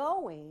he's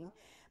going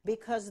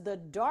because the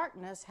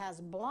darkness has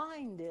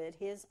blinded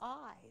his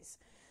eyes.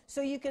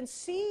 So you can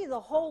see the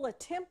whole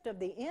attempt of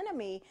the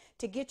enemy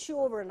to get you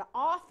over an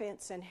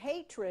offense and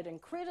hatred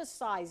and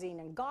criticizing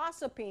and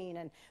gossiping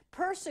and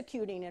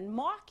persecuting and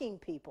mocking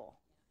people.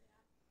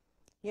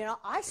 You know,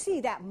 I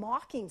see that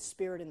mocking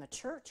spirit in the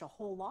church a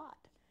whole lot.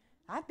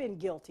 I've been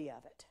guilty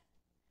of it.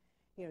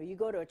 You know, you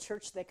go to a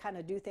church, they kind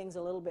of do things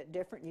a little bit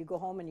different. You go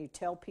home and you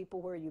tell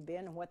people where you've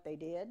been and what they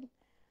did.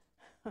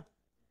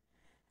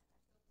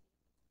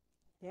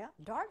 Yeah,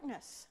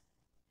 darkness.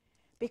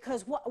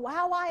 Because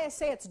how I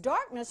say it's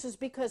darkness is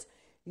because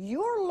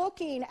you're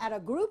looking at a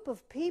group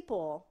of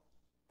people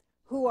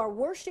who are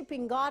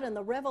worshiping God in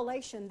the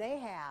revelation they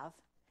have,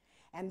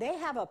 and they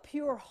have a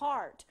pure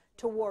heart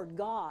toward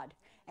God,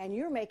 and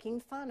you're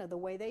making fun of the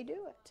way they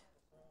do it.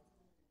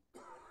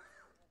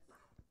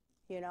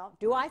 You know,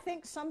 do I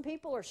think some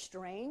people are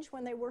strange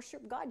when they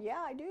worship God?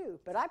 Yeah, I do.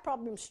 But I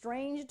probably am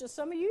strange to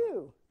some of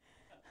you.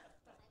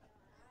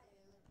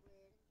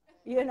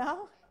 You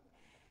know?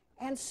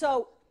 And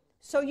so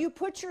you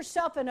put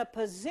yourself in a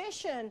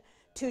position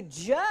to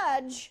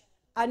judge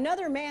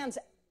another man's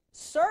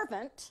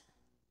servant.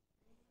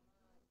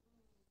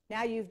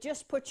 Now you've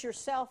just put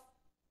yourself,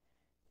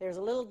 there's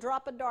a little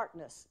drop of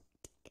darkness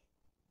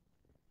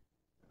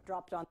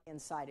dropped on the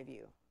inside of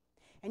you.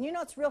 And you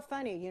know, it's real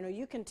funny. You know,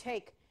 you can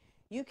take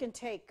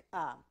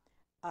a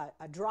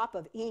drop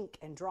of ink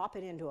and drop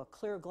it into a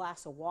clear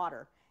glass of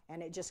water,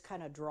 and it just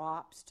kind of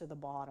drops to the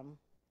bottom.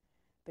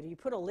 But if you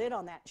put a lid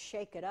on that and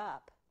shake it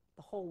up,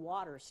 the whole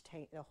water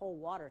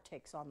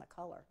takes on the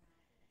color.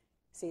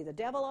 See, the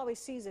devil always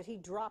sees that he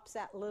drops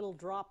that little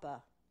drop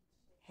of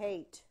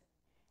hate,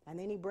 and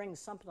then he brings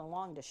something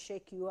along to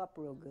shake you up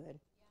real good.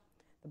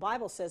 The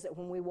Bible says that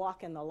when we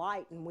walk in the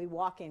light and we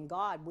walk in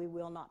God, we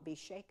will not be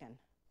shaken.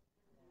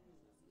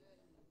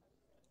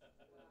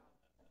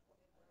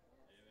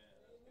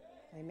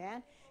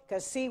 Amen?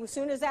 Because see, as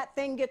soon as that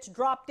thing gets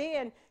dropped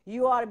in,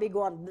 you ought to be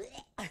going,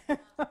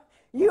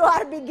 you ought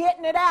to be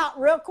getting it out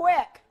real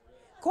quick.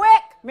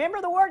 Quick!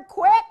 Remember the word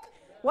quick?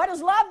 What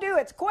does love do?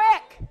 It's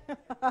quick.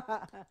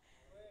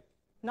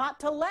 Not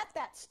to let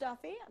that stuff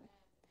in.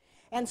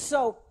 And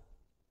so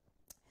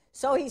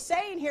he's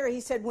saying here,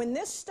 he said, when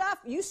this stuff,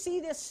 you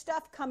see this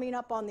stuff coming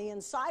up on the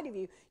inside of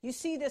you, you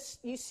see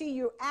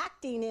you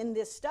acting in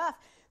this stuff,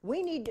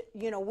 we need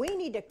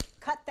to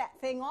cut that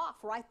thing off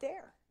right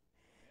there.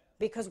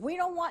 Because we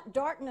don't want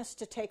darkness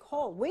to take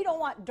hold. We don't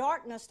want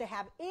darkness to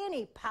have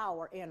any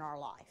power in our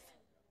life.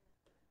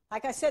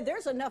 Like I said,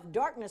 there's enough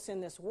darkness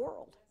in this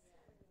world.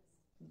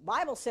 The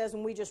Bible says,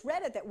 and we just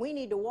read it, that we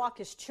need to walk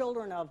as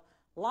children of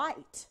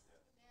light.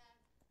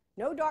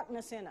 No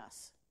darkness in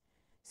us.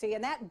 See,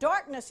 and that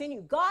darkness in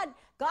you, God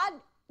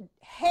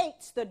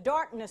hates the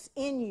darkness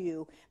in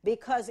you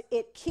because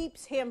it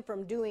keeps him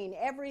from doing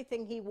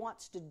everything he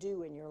wants to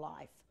do in your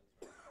life.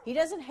 He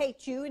doesn't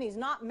hate you, and he's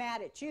not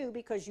mad at you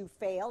because you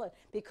fail and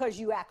because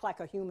you act like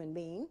a human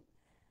being.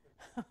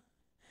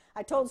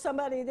 I told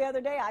somebody the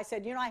other day, I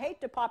said, you know, I hate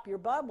to pop your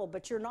bubble,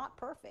 but you're not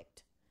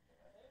perfect.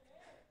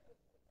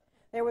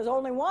 There was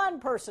only one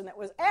person that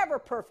was ever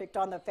perfect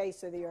on the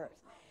face of the earth,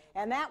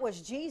 and that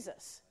was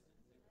Jesus.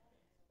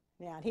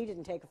 Yeah, and he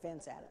didn't take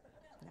offense at it.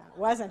 No, it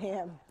wasn't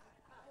him.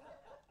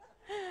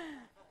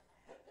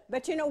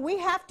 But you know, we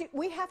have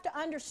to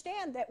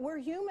understand that we're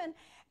human,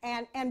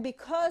 and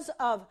because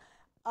of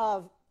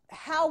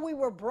how we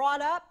were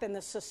brought up and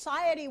the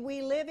society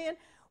we live in,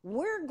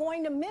 we're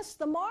going to miss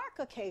the mark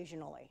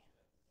occasionally.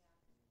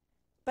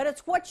 But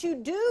it's what you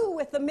do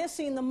with the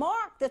missing the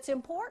mark that's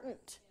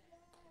important.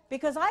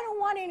 Because I don't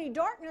want any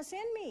darkness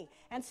in me.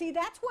 And see,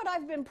 that's what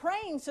I've been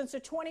praying since the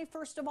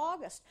 21st of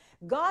August.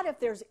 God, if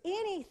there's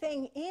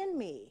anything in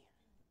me,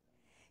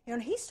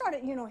 he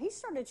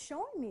started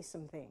showing me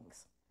some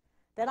things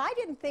that I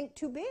didn't think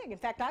too big. In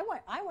fact,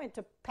 I went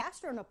to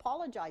Pastor and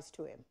apologized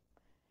to him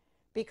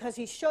because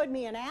he showed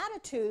me an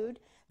attitude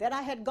that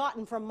I had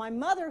gotten from my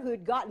mother, who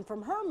had gotten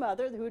from her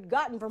mother, who had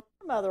gotten from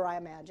her mother, I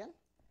imagine.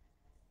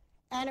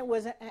 And it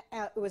was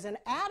an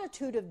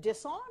attitude of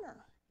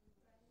dishonor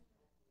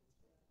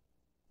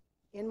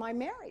in my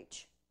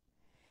marriage.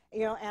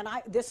 And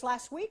this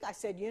last week I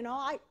said,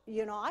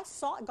 I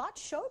saw, God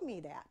showed me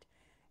that.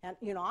 And,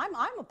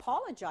 I'm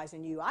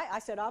apologizing to you. I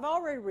said, I've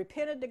already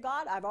repented to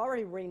God. I've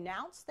already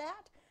renounced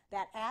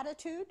that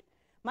attitude.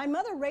 My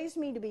mother raised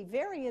me to be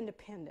very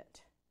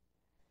independent.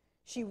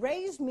 She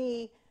raised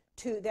me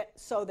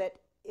so that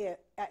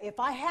if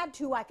I had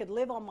to, I could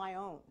live on my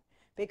own.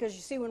 Because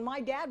you see, when my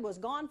dad was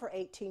gone for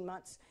 18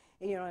 months,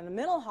 in the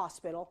mental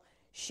hospital,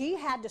 she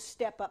had to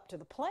step up to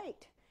the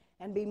plate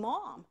and be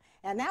mom.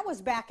 And that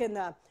was back in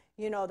the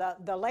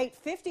late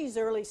 50s,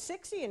 early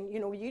 60s, and, you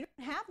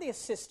didn't have the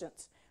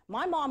assistants.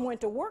 My mom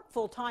went to work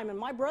full time, and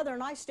my brother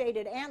and I stayed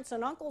at aunts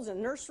and uncles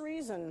and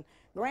nurseries and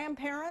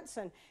grandparents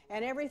and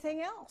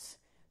everything else.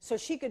 so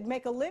she could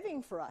make a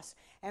living for us.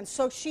 And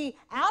so she,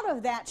 out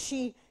of that,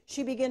 she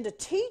began to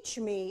teach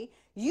me,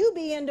 you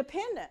be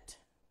independent.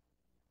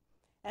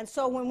 And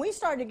so when we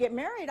started to get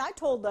married, I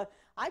told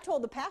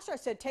the pastor, I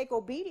said, take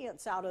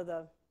obedience out of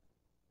the,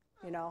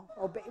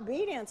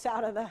 obedience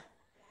out of the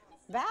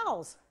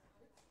vows.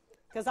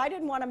 Because I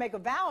didn't want to make a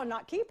vow and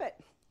not keep it.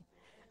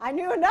 I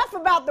knew enough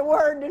about the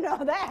word to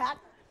know that.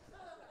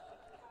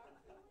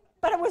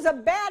 But it was a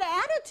bad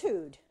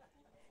attitude,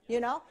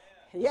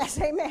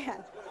 Yes,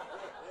 amen.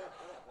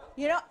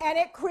 And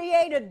it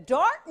created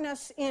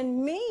darkness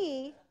in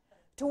me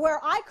to where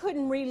I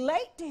couldn't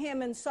relate to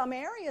him in some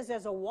areas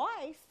as a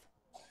wife.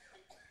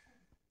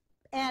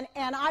 And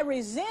I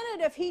resented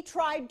if he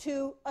tried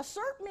to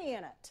assert me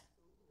in it.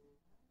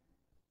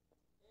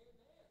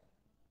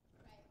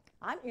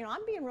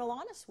 I'm being real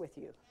honest with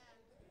you.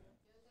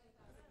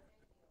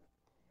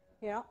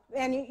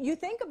 And you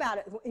think about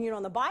it,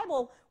 in the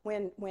Bible,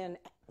 when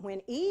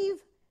Eve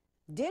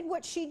did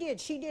what she did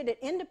it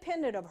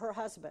independent of her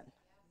husband.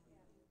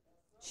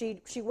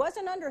 She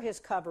wasn't under his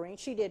covering.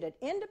 She did it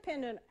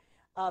independent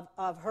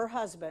of her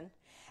husband.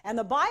 And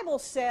the Bible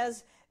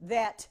says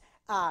that,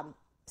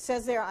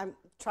 says there, I'm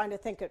trying to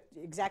think of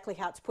exactly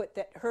how it's put,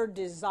 that her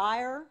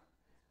desire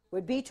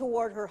would be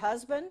toward her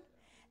husband.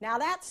 Now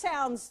that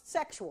sounds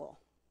sexual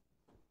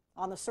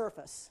on the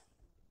surface.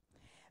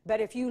 But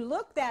if you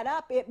look that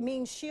up, it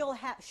means she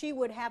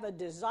would have a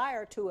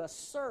desire to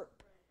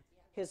usurp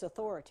his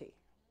authority.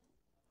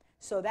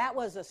 So that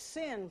was a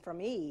sin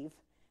from Eve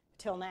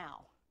till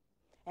now.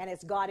 And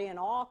it's got in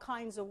all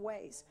kinds of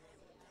ways.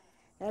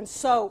 And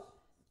so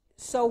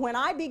when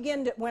I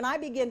begin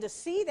to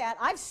see that,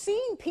 I've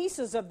seen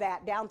pieces of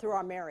that down through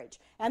our marriage.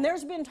 And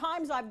there's been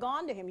times I've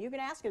gone to him. You can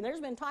ask him.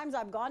 There's been times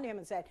I've gone to him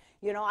and said,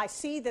 I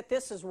see that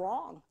this is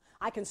wrong.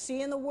 I can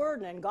see in the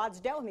Word, and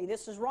God's dealt with me.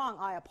 This is wrong.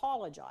 I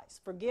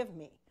apologize. Forgive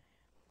me.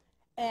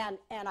 And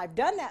I've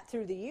done that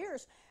through the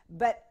years.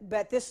 But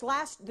this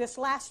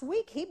last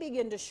week, he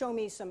began to show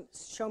me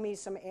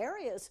some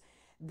areas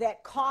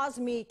that caused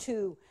me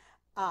to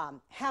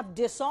have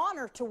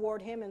dishonor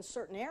toward him in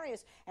certain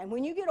areas. And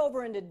when you get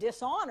over into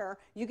dishonor,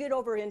 you get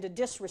over into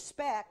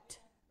disrespect,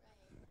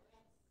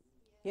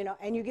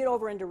 and you get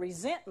over into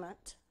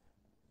resentment,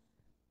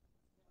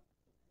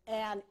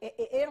 and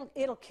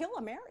it'll kill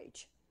a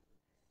marriage.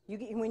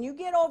 When you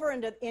get over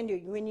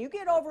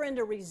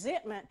into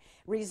resentment,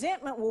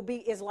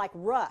 is like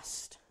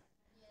rust.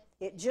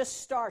 It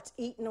just starts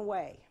eating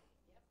away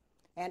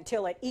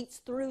until it eats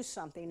through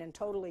something and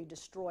totally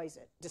destroys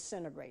it,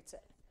 disintegrates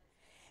it.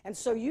 And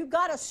so you've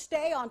got to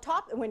stay on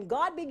top. When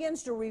God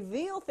begins to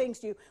reveal things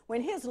to you,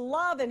 when his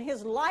love and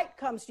his light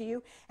comes to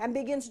you and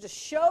begins to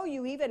show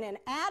you even in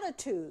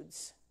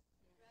attitudes.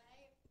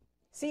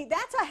 See,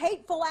 that's a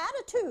hateful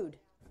attitude.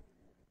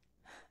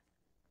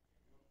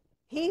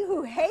 He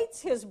who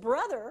hates his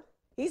brother,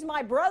 he's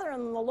my brother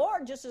in the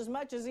Lord just as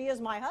much as he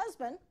is my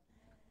husband.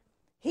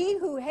 He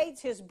who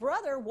hates his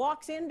brother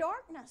walks in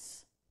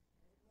darkness.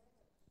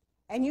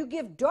 And you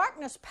give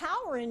darkness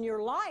power in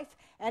your life,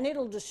 and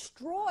it'll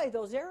destroy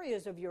those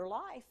areas of your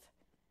life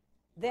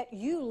that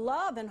you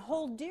love and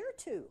hold dear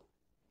to.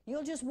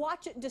 You'll just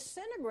watch it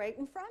disintegrate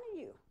in front of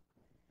you.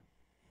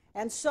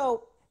 And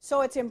so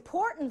it's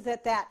important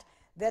that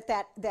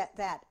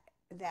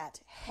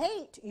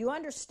hate, you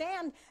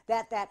understand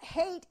that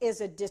hate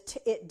is it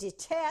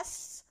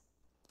detests,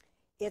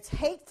 it's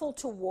hateful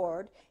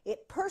toward,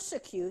 it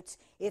persecutes,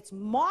 it's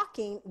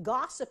mocking,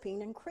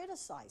 gossiping, and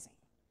criticizing.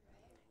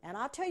 And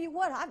I'll tell you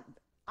what,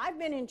 I've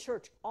been in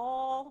church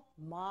all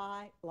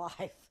my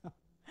life.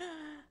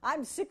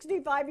 I'm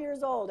 65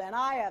 years old, and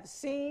I have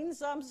seen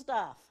some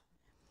stuff.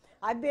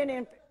 I've been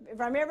in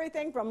from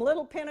everything from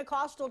little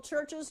Pentecostal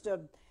churches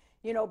to,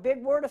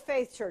 big Word of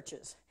Faith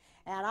churches.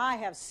 And I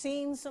have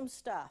seen some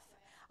stuff.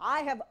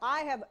 I have,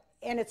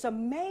 and it's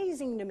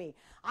amazing to me.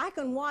 I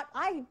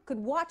could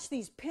watch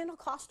these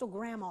Pentecostal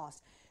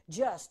grandmas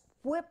just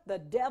whip the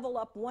devil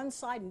up one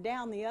side and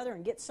down the other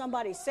and get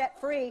somebody set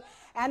free,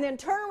 and then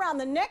turn around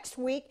the next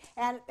week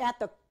and at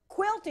the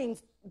quilting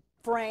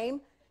frame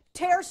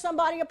tear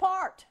somebody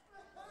apart.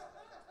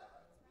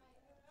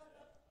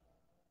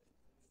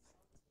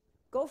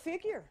 Go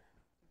figure.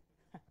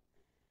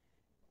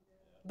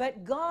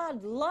 But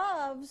God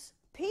loves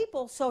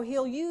people, so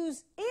he'll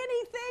use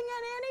anything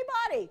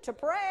and anybody to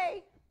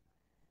pray.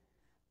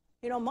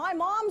 My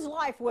mom's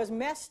life was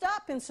messed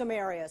up in some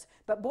areas,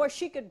 but boy,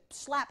 she could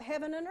slap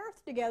heaven and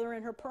earth together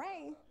in her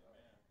praying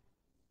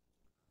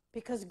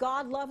because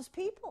God loves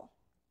people.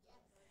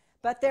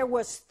 But there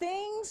was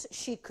things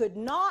she could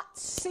not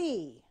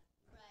see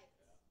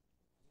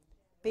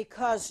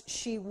because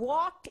she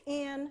walked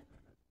in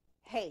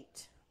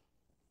hate,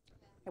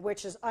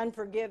 which is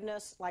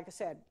unforgiveness, like I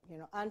said,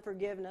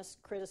 unforgiveness,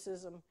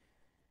 criticism,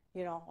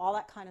 all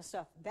that kind of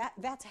stuff.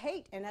 That's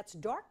hate, and that's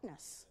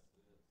darkness.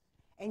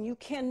 And you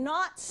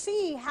cannot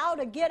see how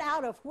to get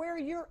out of where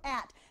you're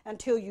at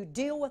until you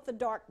deal with the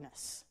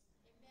darkness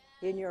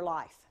in your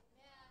life.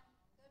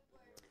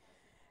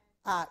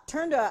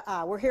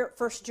 We're here at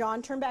 1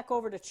 John. Turn back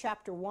over to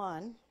chapter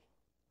 1.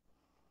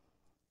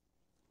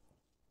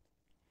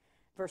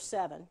 verse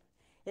 7.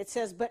 It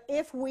says, but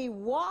if we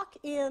walk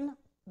in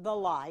the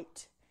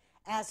light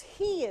as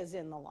he is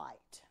in the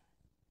light.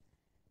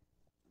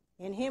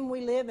 In him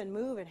we live and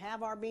move and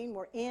have our being.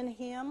 We're in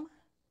him.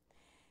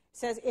 It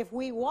says, if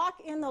we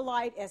walk in the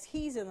light as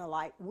he's in the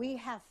light, we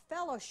have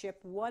fellowship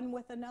one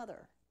with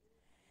another.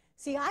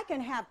 See, I can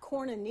have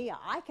koinonia.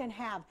 I can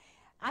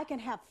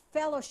have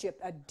fellowship,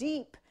 a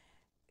deep,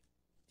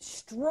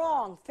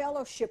 strong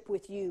fellowship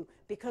with you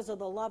because of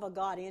the love of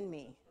God in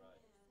me.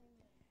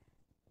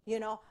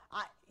 Your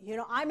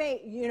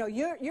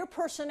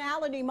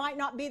personality might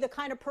not be the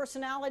kind of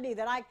personality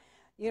that I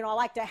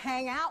like to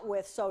hang out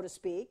with, so to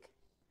speak.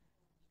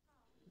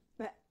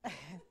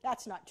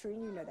 That's not true,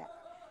 you know that.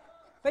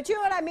 But you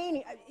know what I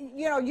mean?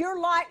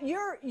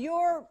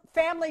 Your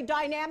family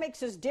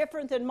dynamics is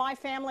different than my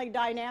family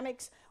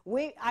dynamics.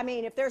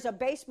 If there's a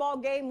baseball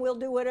game, we'll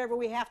do whatever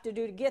we have to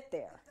do to get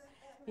there.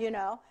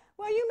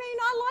 Well, you may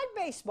not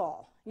like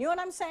baseball. You know what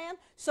I'm saying?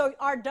 So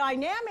our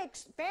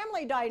dynamics,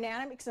 family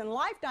dynamics and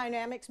life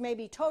dynamics may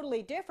be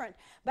totally different,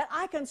 but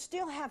I can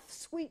still have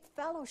sweet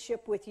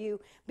fellowship with you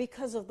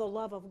because of the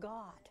love of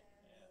God.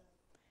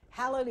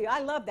 Hallelujah.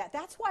 I love that.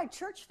 That's why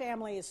church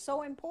family is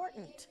so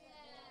important.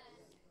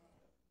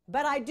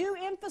 But I do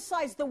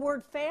emphasize the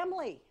word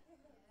family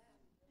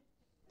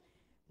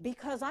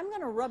because I'm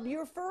going to rub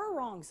your fur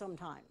wrong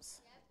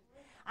sometimes.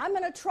 I'm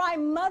going to try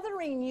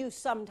mothering you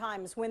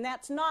sometimes when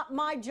that's not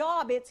my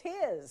job, it's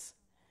his.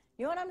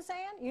 You know what I'm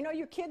saying?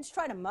 Your kids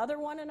try to mother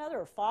one another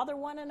or father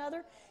one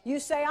another. You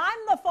say, I'm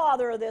the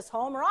father of this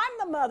home or I'm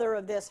the mother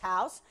of this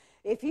house.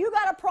 If you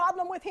got a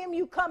problem with him,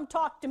 you come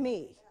talk to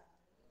me.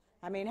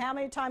 How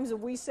many times have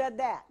we said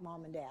that,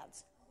 mom and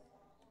dads?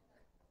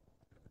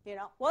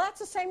 Well, that's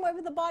the same way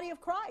with the body of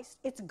Christ.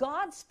 It's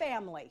God's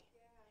family.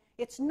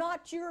 It's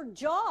not your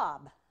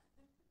job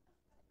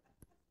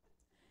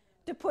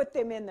to put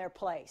them in their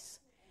place.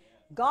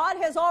 God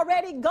has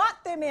already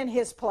got them in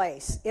his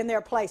place, in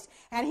their place,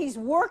 and he's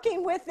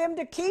working with them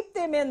to keep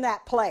them in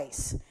that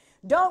place.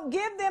 Don't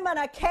give them an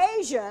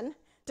occasion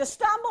to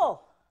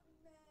stumble.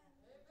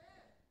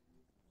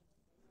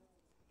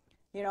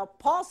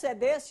 Paul said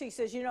this, he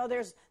says,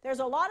 there's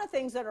a lot of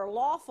things that are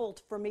lawful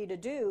for me to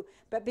do,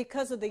 but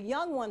because of the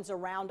young ones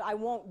around, I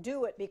won't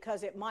do it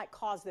because it might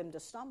cause them to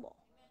stumble.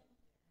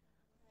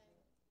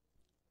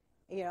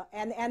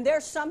 And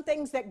there's some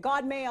things that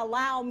God may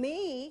allow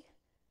me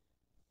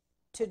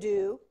to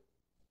do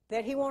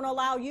that he won't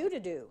allow you to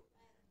do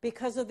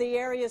because of the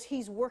areas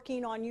he's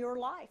working on your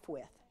life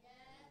with.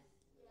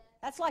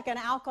 That's like an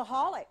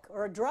alcoholic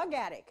or a drug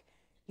addict.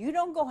 You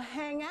don't go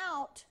hang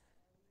out,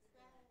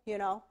 you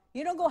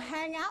don't go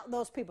hang out with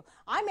those people.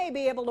 I may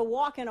be able to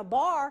walk in a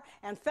bar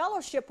and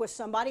fellowship with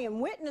somebody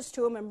and witness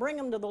to them and bring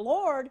them to the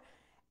Lord,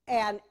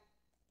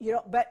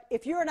 but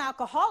if you're an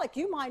alcoholic,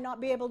 you might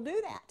not be able to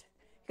do that.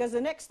 Because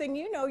the next thing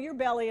you know, you're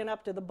bellying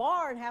up to the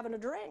bar and having a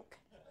drink.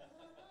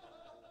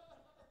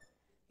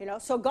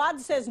 So God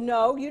says,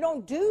 no, you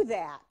don't do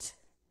that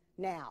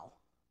now.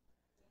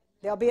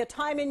 There'll be a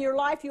time in your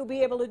life you'll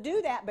be able to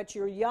do that, but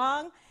you're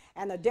young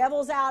and the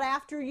devil's out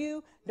after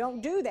you.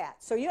 Don't do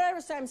that. So you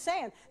understand what I'm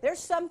saying? There's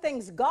some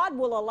things God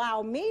will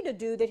allow me to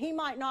do that he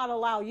might not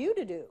allow you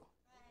to do.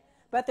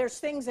 But there's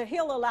things that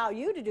he'll allow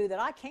you to do that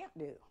I can't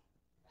do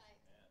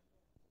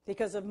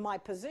because of my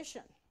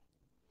position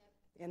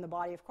in the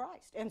body of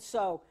Christ. And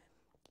so,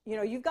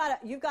 you've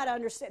got to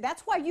understand.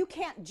 That's why you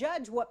can't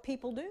judge what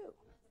people do,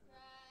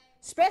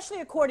 especially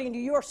according to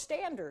your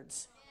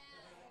standards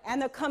and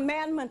the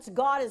commandments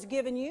God has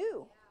given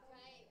you.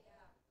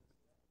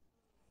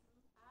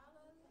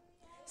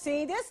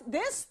 See,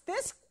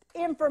 this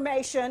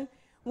information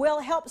will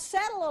help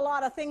settle a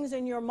lot of things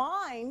in your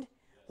mind,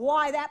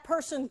 why that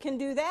person can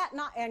do that,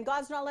 and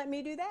God's not letting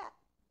me do that.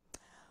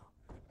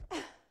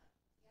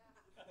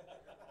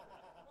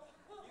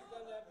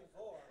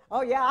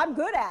 Oh, yeah, I'm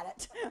good at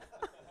it.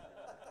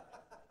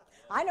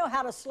 I know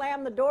how to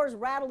slam the doors,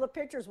 rattle the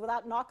pictures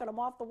without knocking them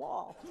off the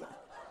wall.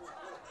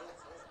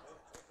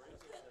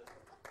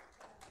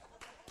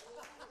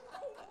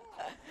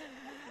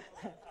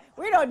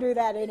 We don't do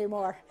that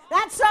anymore.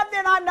 That's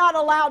something I'm not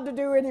allowed to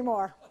do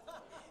anymore.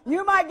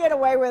 You might get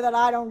away with it.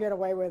 I don't get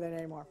away with it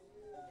anymore.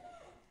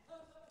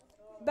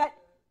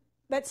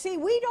 But see,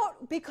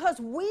 because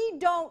we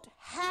don't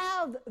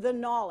have the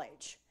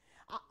knowledge.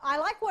 I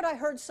like what I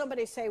heard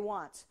somebody say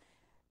once.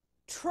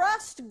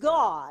 Trust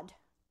God,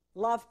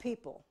 love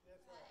people.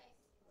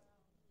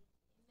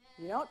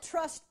 You don't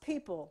trust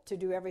people to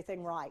do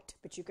everything right,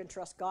 but you can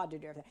trust God to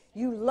do everything.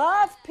 You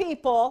love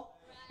people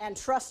and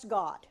trust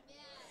God.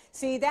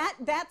 See,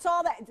 that's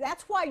all that.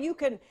 That's why you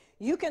can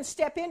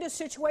step into a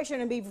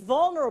situation and be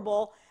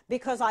vulnerable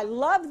because I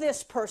love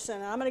this person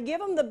and I'm going to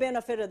give them the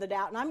benefit of the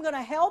doubt and I'm going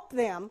to help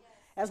them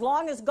as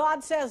long as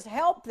God says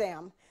help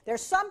them.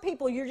 There's some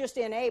people you're just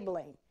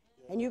enabling.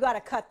 And you got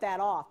to cut that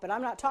off. But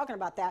I'm not talking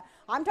about that.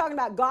 I'm talking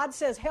about God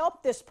says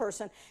help this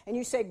person. And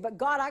you say, but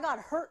God, I got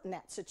hurt in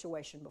that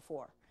situation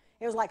before.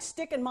 It was like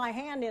sticking my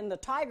hand in the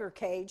tiger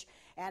cage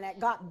and it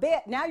got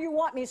bit. Now you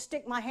want me to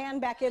stick my hand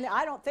back in there?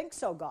 I don't think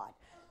so, God.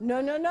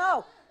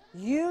 No.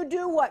 You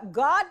do what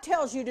God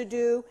tells you to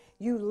do.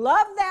 You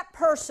love that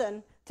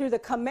person through the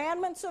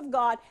commandments of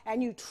God,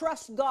 and you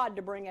trust God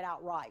to bring it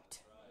out right.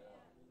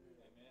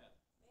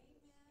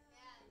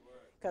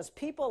 Because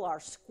people are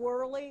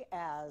squirrely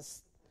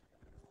as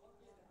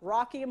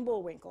Rocky and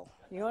Bullwinkle.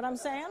 You know what I'm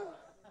saying?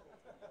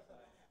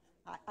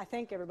 I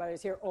think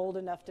everybody's here old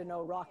enough to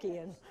know Rocky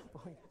and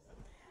Bullwinkle.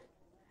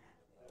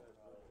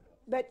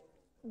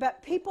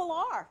 But people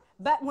are.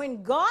 But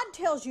when God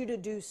tells you to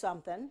do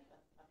something,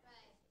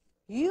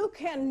 you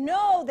can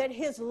know that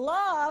His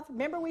love,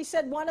 remember we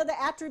said one of the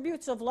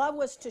attributes of love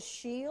was to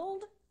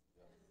shield?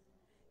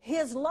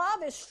 His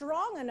love is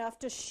strong enough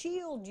to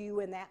shield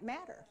you in that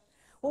matter.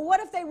 Well, what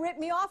if they rip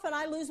me off and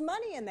I lose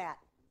money in that?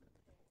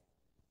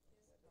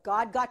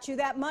 God got you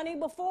that money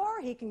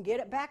before. He can get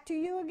it back to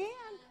you again.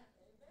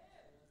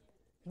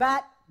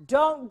 But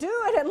don't do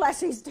it unless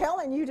He's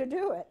telling you to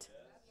do it.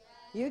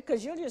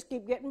 Because you'll just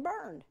keep getting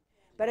burned.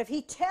 But if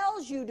He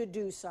tells you to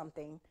do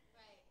something,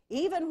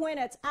 even when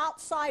it's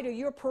outside of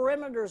your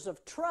perimeters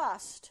of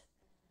trust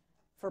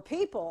for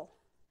people,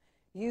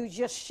 you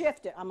just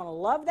shift it. I'm going to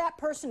love that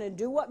person and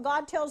do what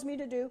God tells me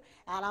to do,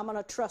 and I'm going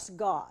to trust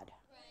God.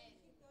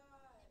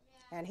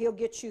 And He'll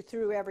get you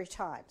through every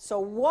time. So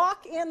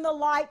walk in the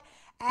light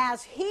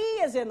as He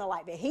is in the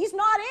light. But He's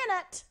not in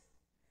it.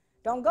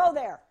 Don't go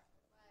there.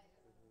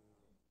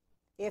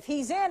 If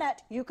He's in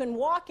it, you can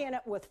walk in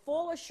it with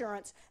full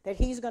assurance that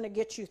He's going to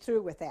get you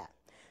through with that.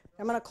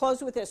 I'm going to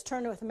close with this.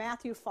 Turn with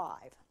Matthew 5.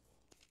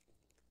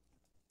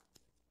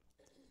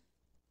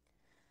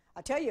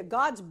 I tell you,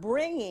 God's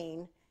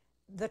bringing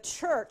the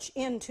church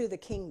into the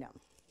kingdom.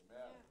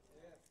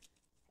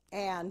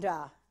 And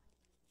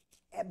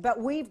but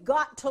we've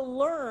got to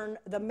learn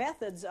the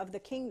methods of the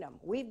kingdom.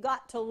 We've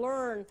got to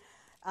learn.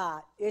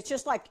 It's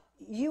just like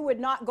you would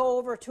not go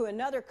over to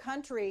another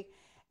country,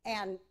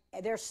 and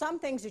there's some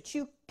things that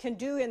you can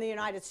do in the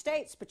United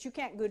States, but you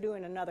can't go do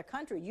in another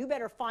country. You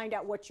better find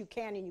out what you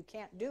can and you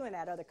can't do in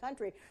that other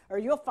country, or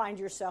you'll find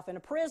yourself in a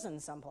prison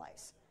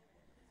someplace,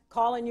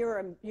 calling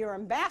your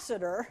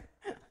ambassador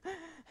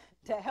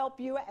to help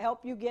you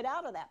get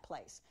out of that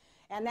place.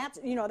 And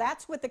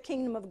that's with the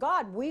kingdom of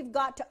God. We've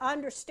got to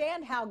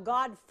understand how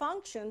God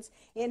functions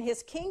in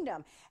His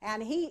kingdom.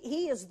 And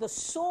He is the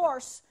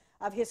source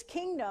of His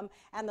kingdom,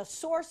 and the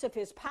source of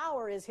His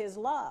power is His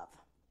love.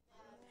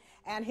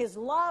 And His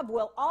love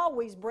will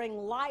always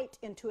bring light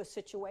into a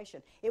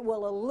situation. It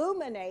will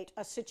illuminate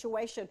a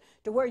situation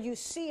to where you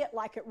see it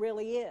like it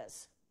really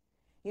is.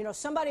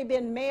 Somebody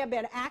may have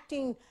been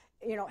acting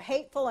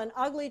hateful and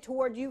ugly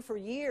toward you for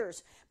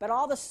years, but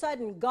all of a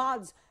sudden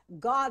God's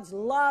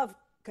love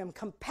and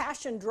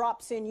compassion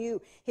drops in you.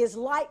 His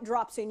light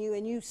drops in you,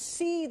 and you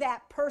see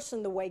that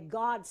person the way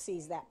God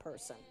sees that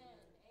person.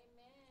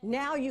 Amen.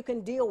 Now you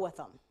can deal with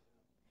them.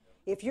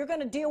 If you're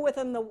going to deal with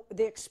them,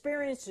 the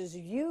experiences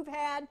you've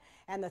had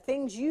and the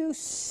things you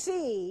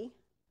see,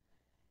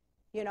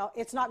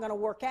 it's not going to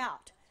work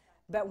out.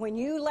 But when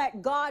you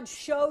let God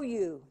show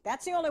you,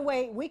 that's the only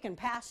way we can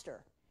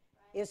pastor,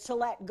 is to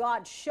let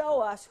God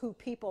show us who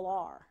people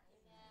are.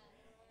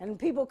 And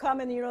people come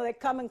and, they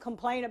come and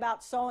complain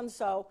about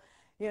so-and-so,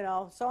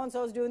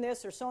 so-and-so's doing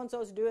this or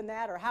so-and-so's doing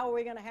that, or how are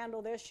we going to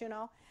handle this,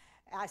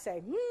 I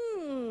say,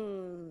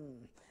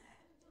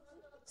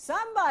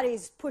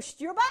 somebody's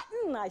pushed your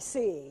button, I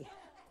see.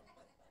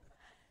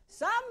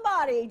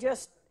 Somebody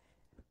just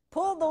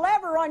pulled the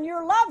lever on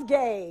your love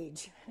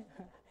gauge.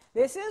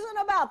 This isn't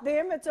about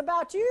them, it's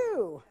about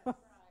you.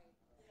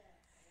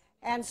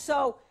 And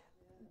so,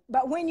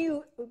 but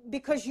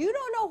because you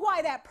don't know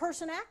why that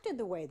person acted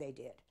the way they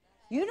did.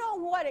 You know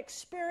what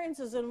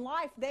experiences in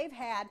life they've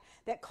had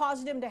that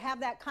caused them to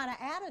have that kind of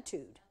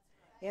attitude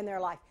in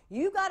their life.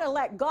 You got to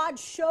let God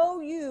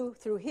show you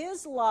through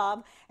His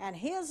love and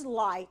His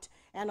light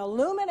and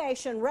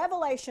illumination,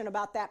 revelation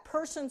about that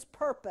person's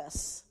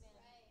purpose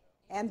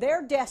and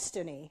their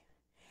destiny,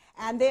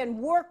 and then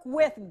work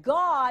with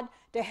God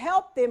to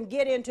help them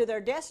get into their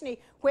destiny.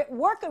 Quit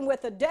working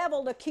with the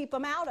devil to keep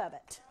them out of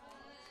it.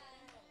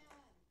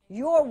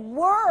 Your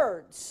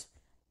words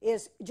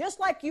is just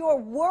like your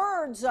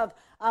words of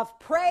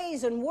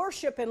praise and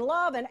worship and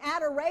love and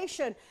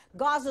adoration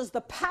causes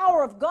the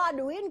power of God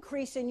to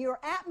increase in your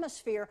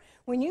atmosphere.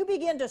 When you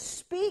begin to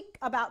speak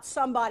about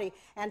somebody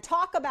and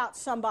talk about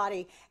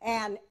somebody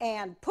and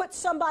put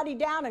somebody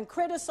down and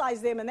criticize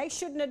them, and they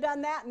shouldn't have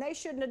done that and they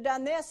shouldn't have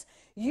done this,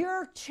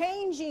 you're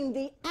changing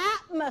the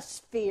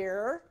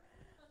atmosphere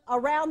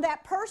around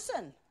that person.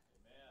 Amen.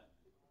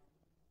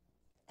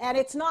 And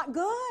it's not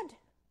good.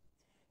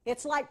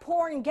 It's like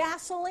pouring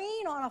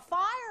gasoline on a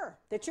fire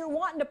that you're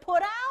wanting to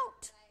put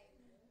out.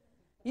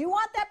 You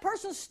want that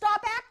person to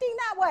stop acting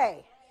that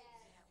way.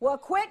 Well,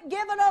 quit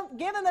giving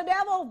the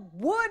devil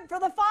wood for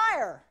the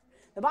fire.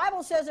 The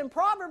Bible says in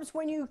Proverbs,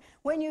 when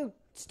you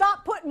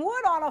stop putting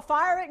wood on a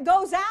fire, it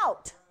goes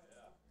out.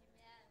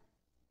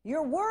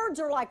 Your words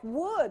are like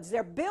woods.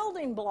 They're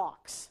building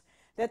blocks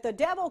that the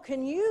devil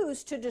can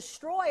use to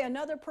destroy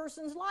another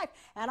person's life.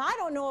 And I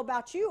don't know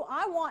about you.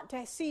 I want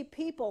to see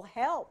people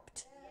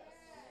helped.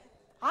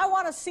 I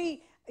want to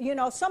see,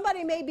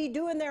 somebody may be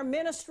doing their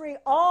ministry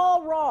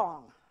all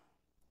wrong.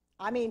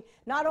 I mean,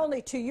 not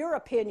only to your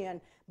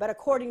opinion, but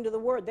according to the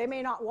Word. They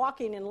may not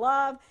walking in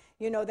love.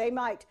 They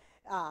might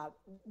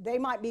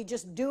be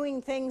just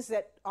doing things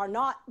that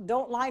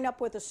don't line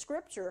up with the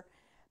Scripture.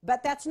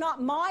 But that's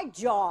not my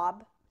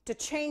job to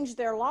change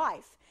their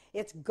life.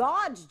 It's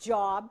God's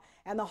job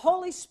and the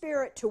Holy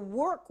Spirit to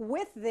work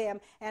with them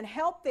and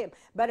help them.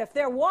 But if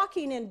they're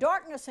walking in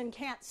darkness and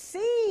can't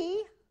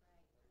see,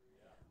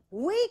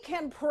 we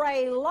can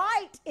pray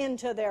light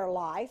into their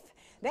life.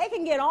 They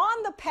can get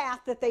on the path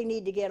that they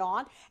need to get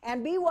on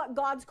and be what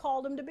God's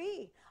called them to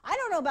be. I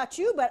don't know about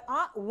you, but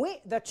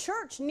the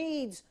church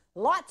needs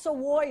lots of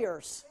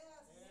warriors.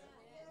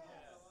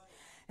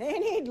 They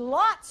need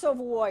lots of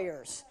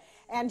warriors.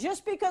 And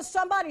just because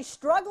somebody's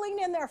struggling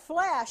in their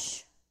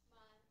flesh,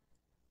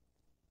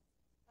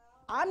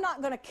 I'm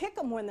not going to kick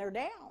them when they're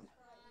down.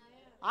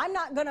 I'm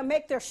not going to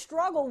make their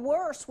struggle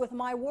worse with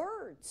my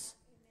words.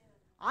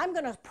 I'm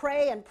going to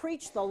pray and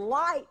preach the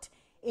light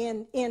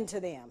into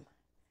them.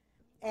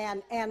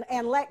 And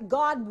let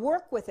God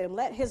work with him.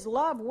 Let his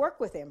love work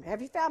with him.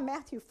 Have you found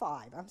Matthew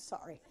 5? I'm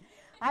sorry.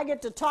 I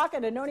get to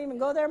talking and don't even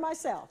go there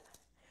myself.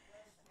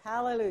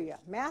 Hallelujah.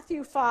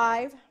 Matthew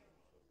 5.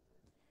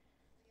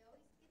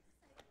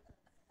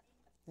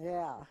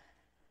 Yeah.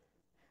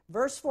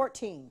 Verse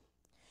 14.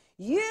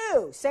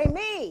 You, say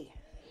me,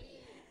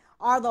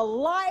 are the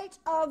light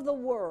of the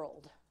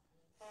world.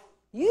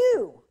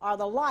 You are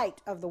the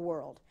light of the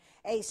world.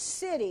 A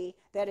city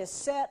that is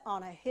set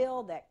on a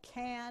hill that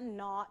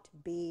cannot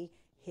be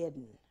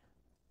hidden.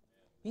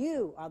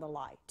 You are the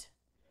light.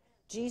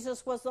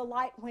 Jesus was the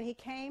light when he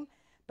came,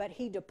 but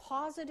he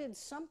deposited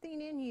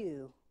something in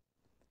you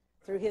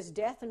through his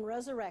death and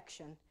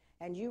resurrection,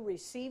 and you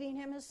receiving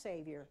him as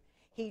Savior.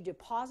 He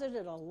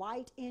deposited a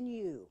light in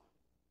you.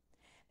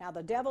 Now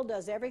the devil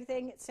does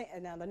everything.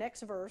 Now the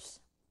next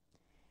verse,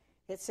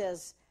 it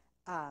says,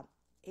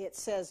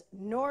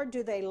 nor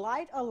do they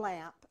light a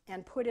lamp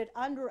and put it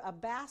under a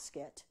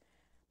basket,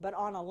 but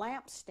on a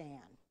lampstand,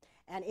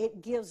 and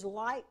it gives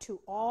light to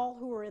all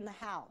who are in the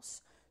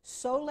house.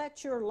 So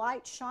let your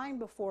light shine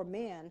before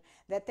men,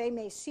 that they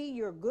may see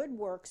your good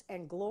works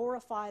and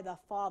glorify the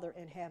Father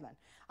in heaven.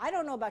 I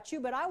don't know about you,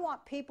 but I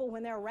want people,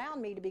 when they're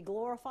around me, to be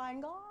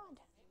glorifying God.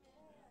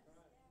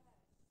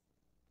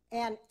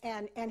 And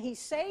he's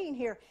saying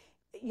here,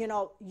 you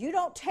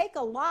don't take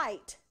a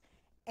light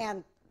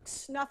and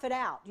snuff it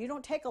out. You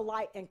don't take a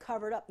light and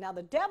cover it up. Now,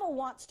 the devil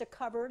wants to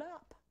cover it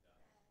up.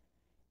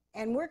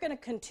 And we're going to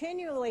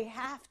continually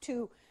have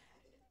to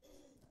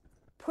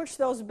push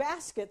those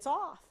baskets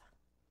off.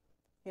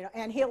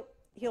 And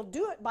he'll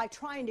do it by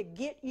trying to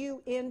get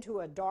you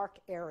into a dark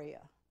area.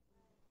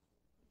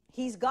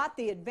 He's got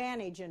the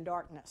advantage in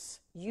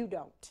darkness. You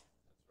don't. That's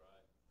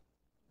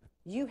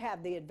right. You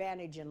have the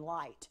advantage in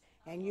light.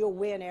 And you'll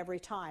win every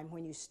time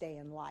when you stay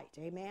in light.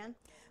 Amen?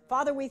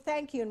 Father, we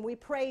thank you and we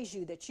praise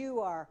you that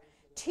you are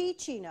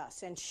teaching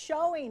us and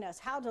showing us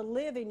how to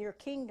live in your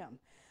kingdom.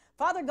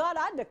 Father God,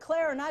 I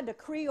declare and I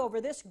decree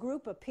over this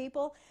group of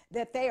people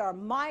that they are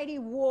mighty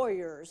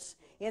warriors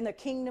in the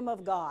kingdom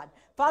of God.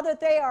 Father,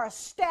 they are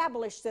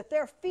established, that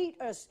their feet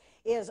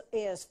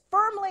is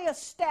firmly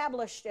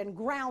established and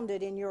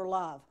grounded in your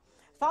love.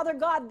 Father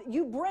God,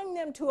 you bring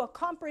them to a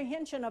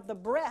comprehension of the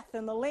breadth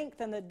and the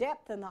length and the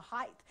depth and the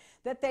height,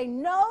 that they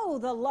know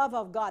the love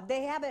of God.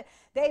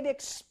 They've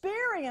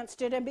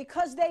experienced it, and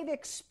because they've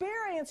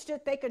experienced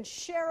it, they can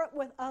share it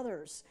with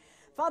others.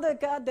 Father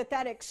God,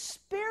 that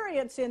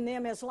experience in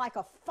them is like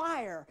a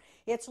fire.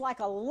 It's like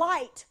a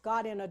light,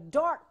 God, in a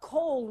dark,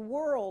 cold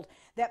world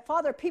that,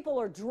 Father, people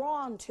are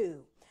drawn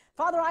to.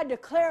 Father, I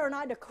declare and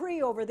I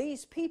decree over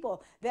these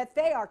people that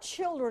they are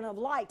children of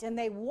light and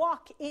they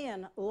walk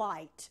in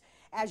light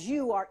as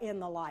you are in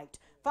the light.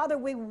 Father,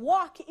 we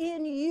walk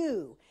in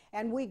you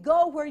and we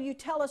go where you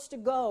tell us to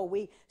go.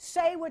 We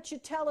say what you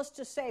tell us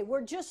to say.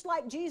 We're just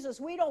like Jesus.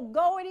 We don't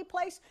go any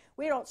place.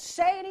 We don't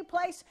say any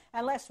place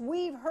unless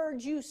we've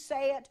heard you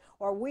say it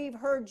or we've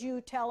heard you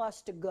tell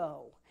us to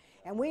go.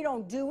 And we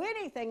don't do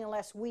anything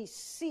unless we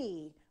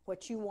see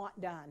what you want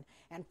done.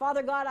 And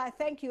Father God, I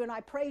thank you and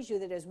I praise you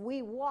that as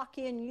we walk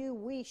in you,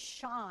 we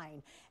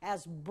shine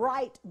as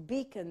bright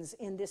beacons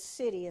in this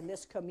city, in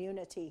this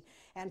community.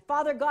 And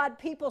Father God,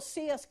 people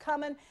see us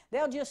coming,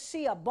 they'll just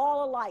see a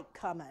ball of light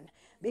coming.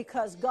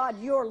 Because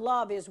God, your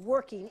love is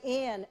working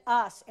in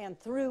us and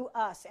through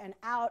us and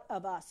out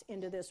of us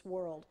into this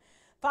world.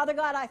 Father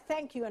God, I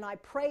thank you and I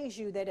praise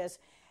you that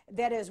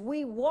as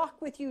we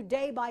walk with you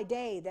day by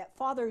day, that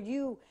Father,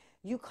 you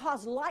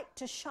cause light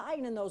to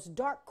shine in those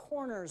dark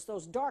corners,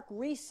 those dark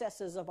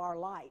recesses of our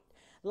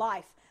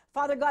life.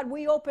 Father God,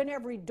 we open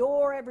every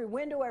door, every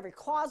window, every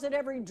closet,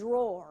 every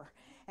drawer.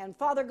 And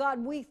Father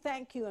God, we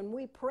thank you and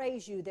we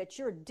praise you that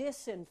your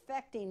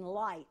disinfecting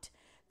light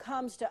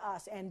comes to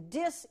us and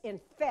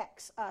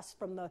disinfects us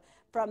from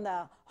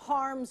the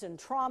harms and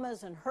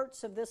traumas and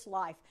hurts of this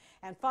life.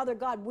 And Father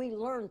God, we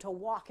learn to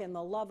walk in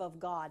the love of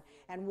God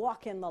and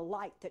walk in the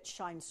light that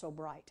shines so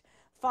bright.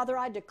 Father,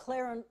 I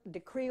declare and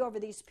decree over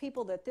these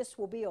people that this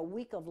will be a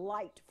week of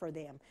light for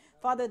them.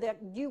 Father, that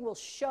you will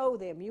show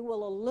them, you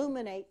will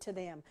illuminate to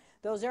them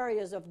those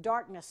areas of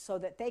darkness so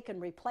that they can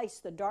replace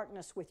the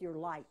darkness with your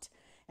light.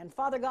 And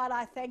Father God,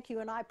 I thank you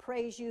and I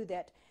praise you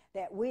that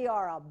we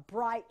are a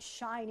bright,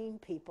 shining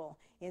people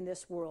in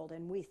this world.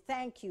 And we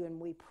thank you and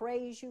we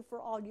praise you for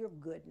all your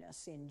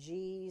goodness. In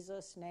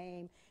Jesus'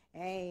 name,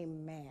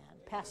 amen.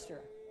 Pastor.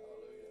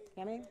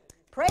 Amen.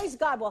 Praise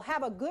God. We'll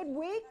have a good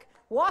week.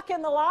 Walk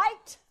in the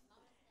light.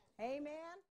 Amen.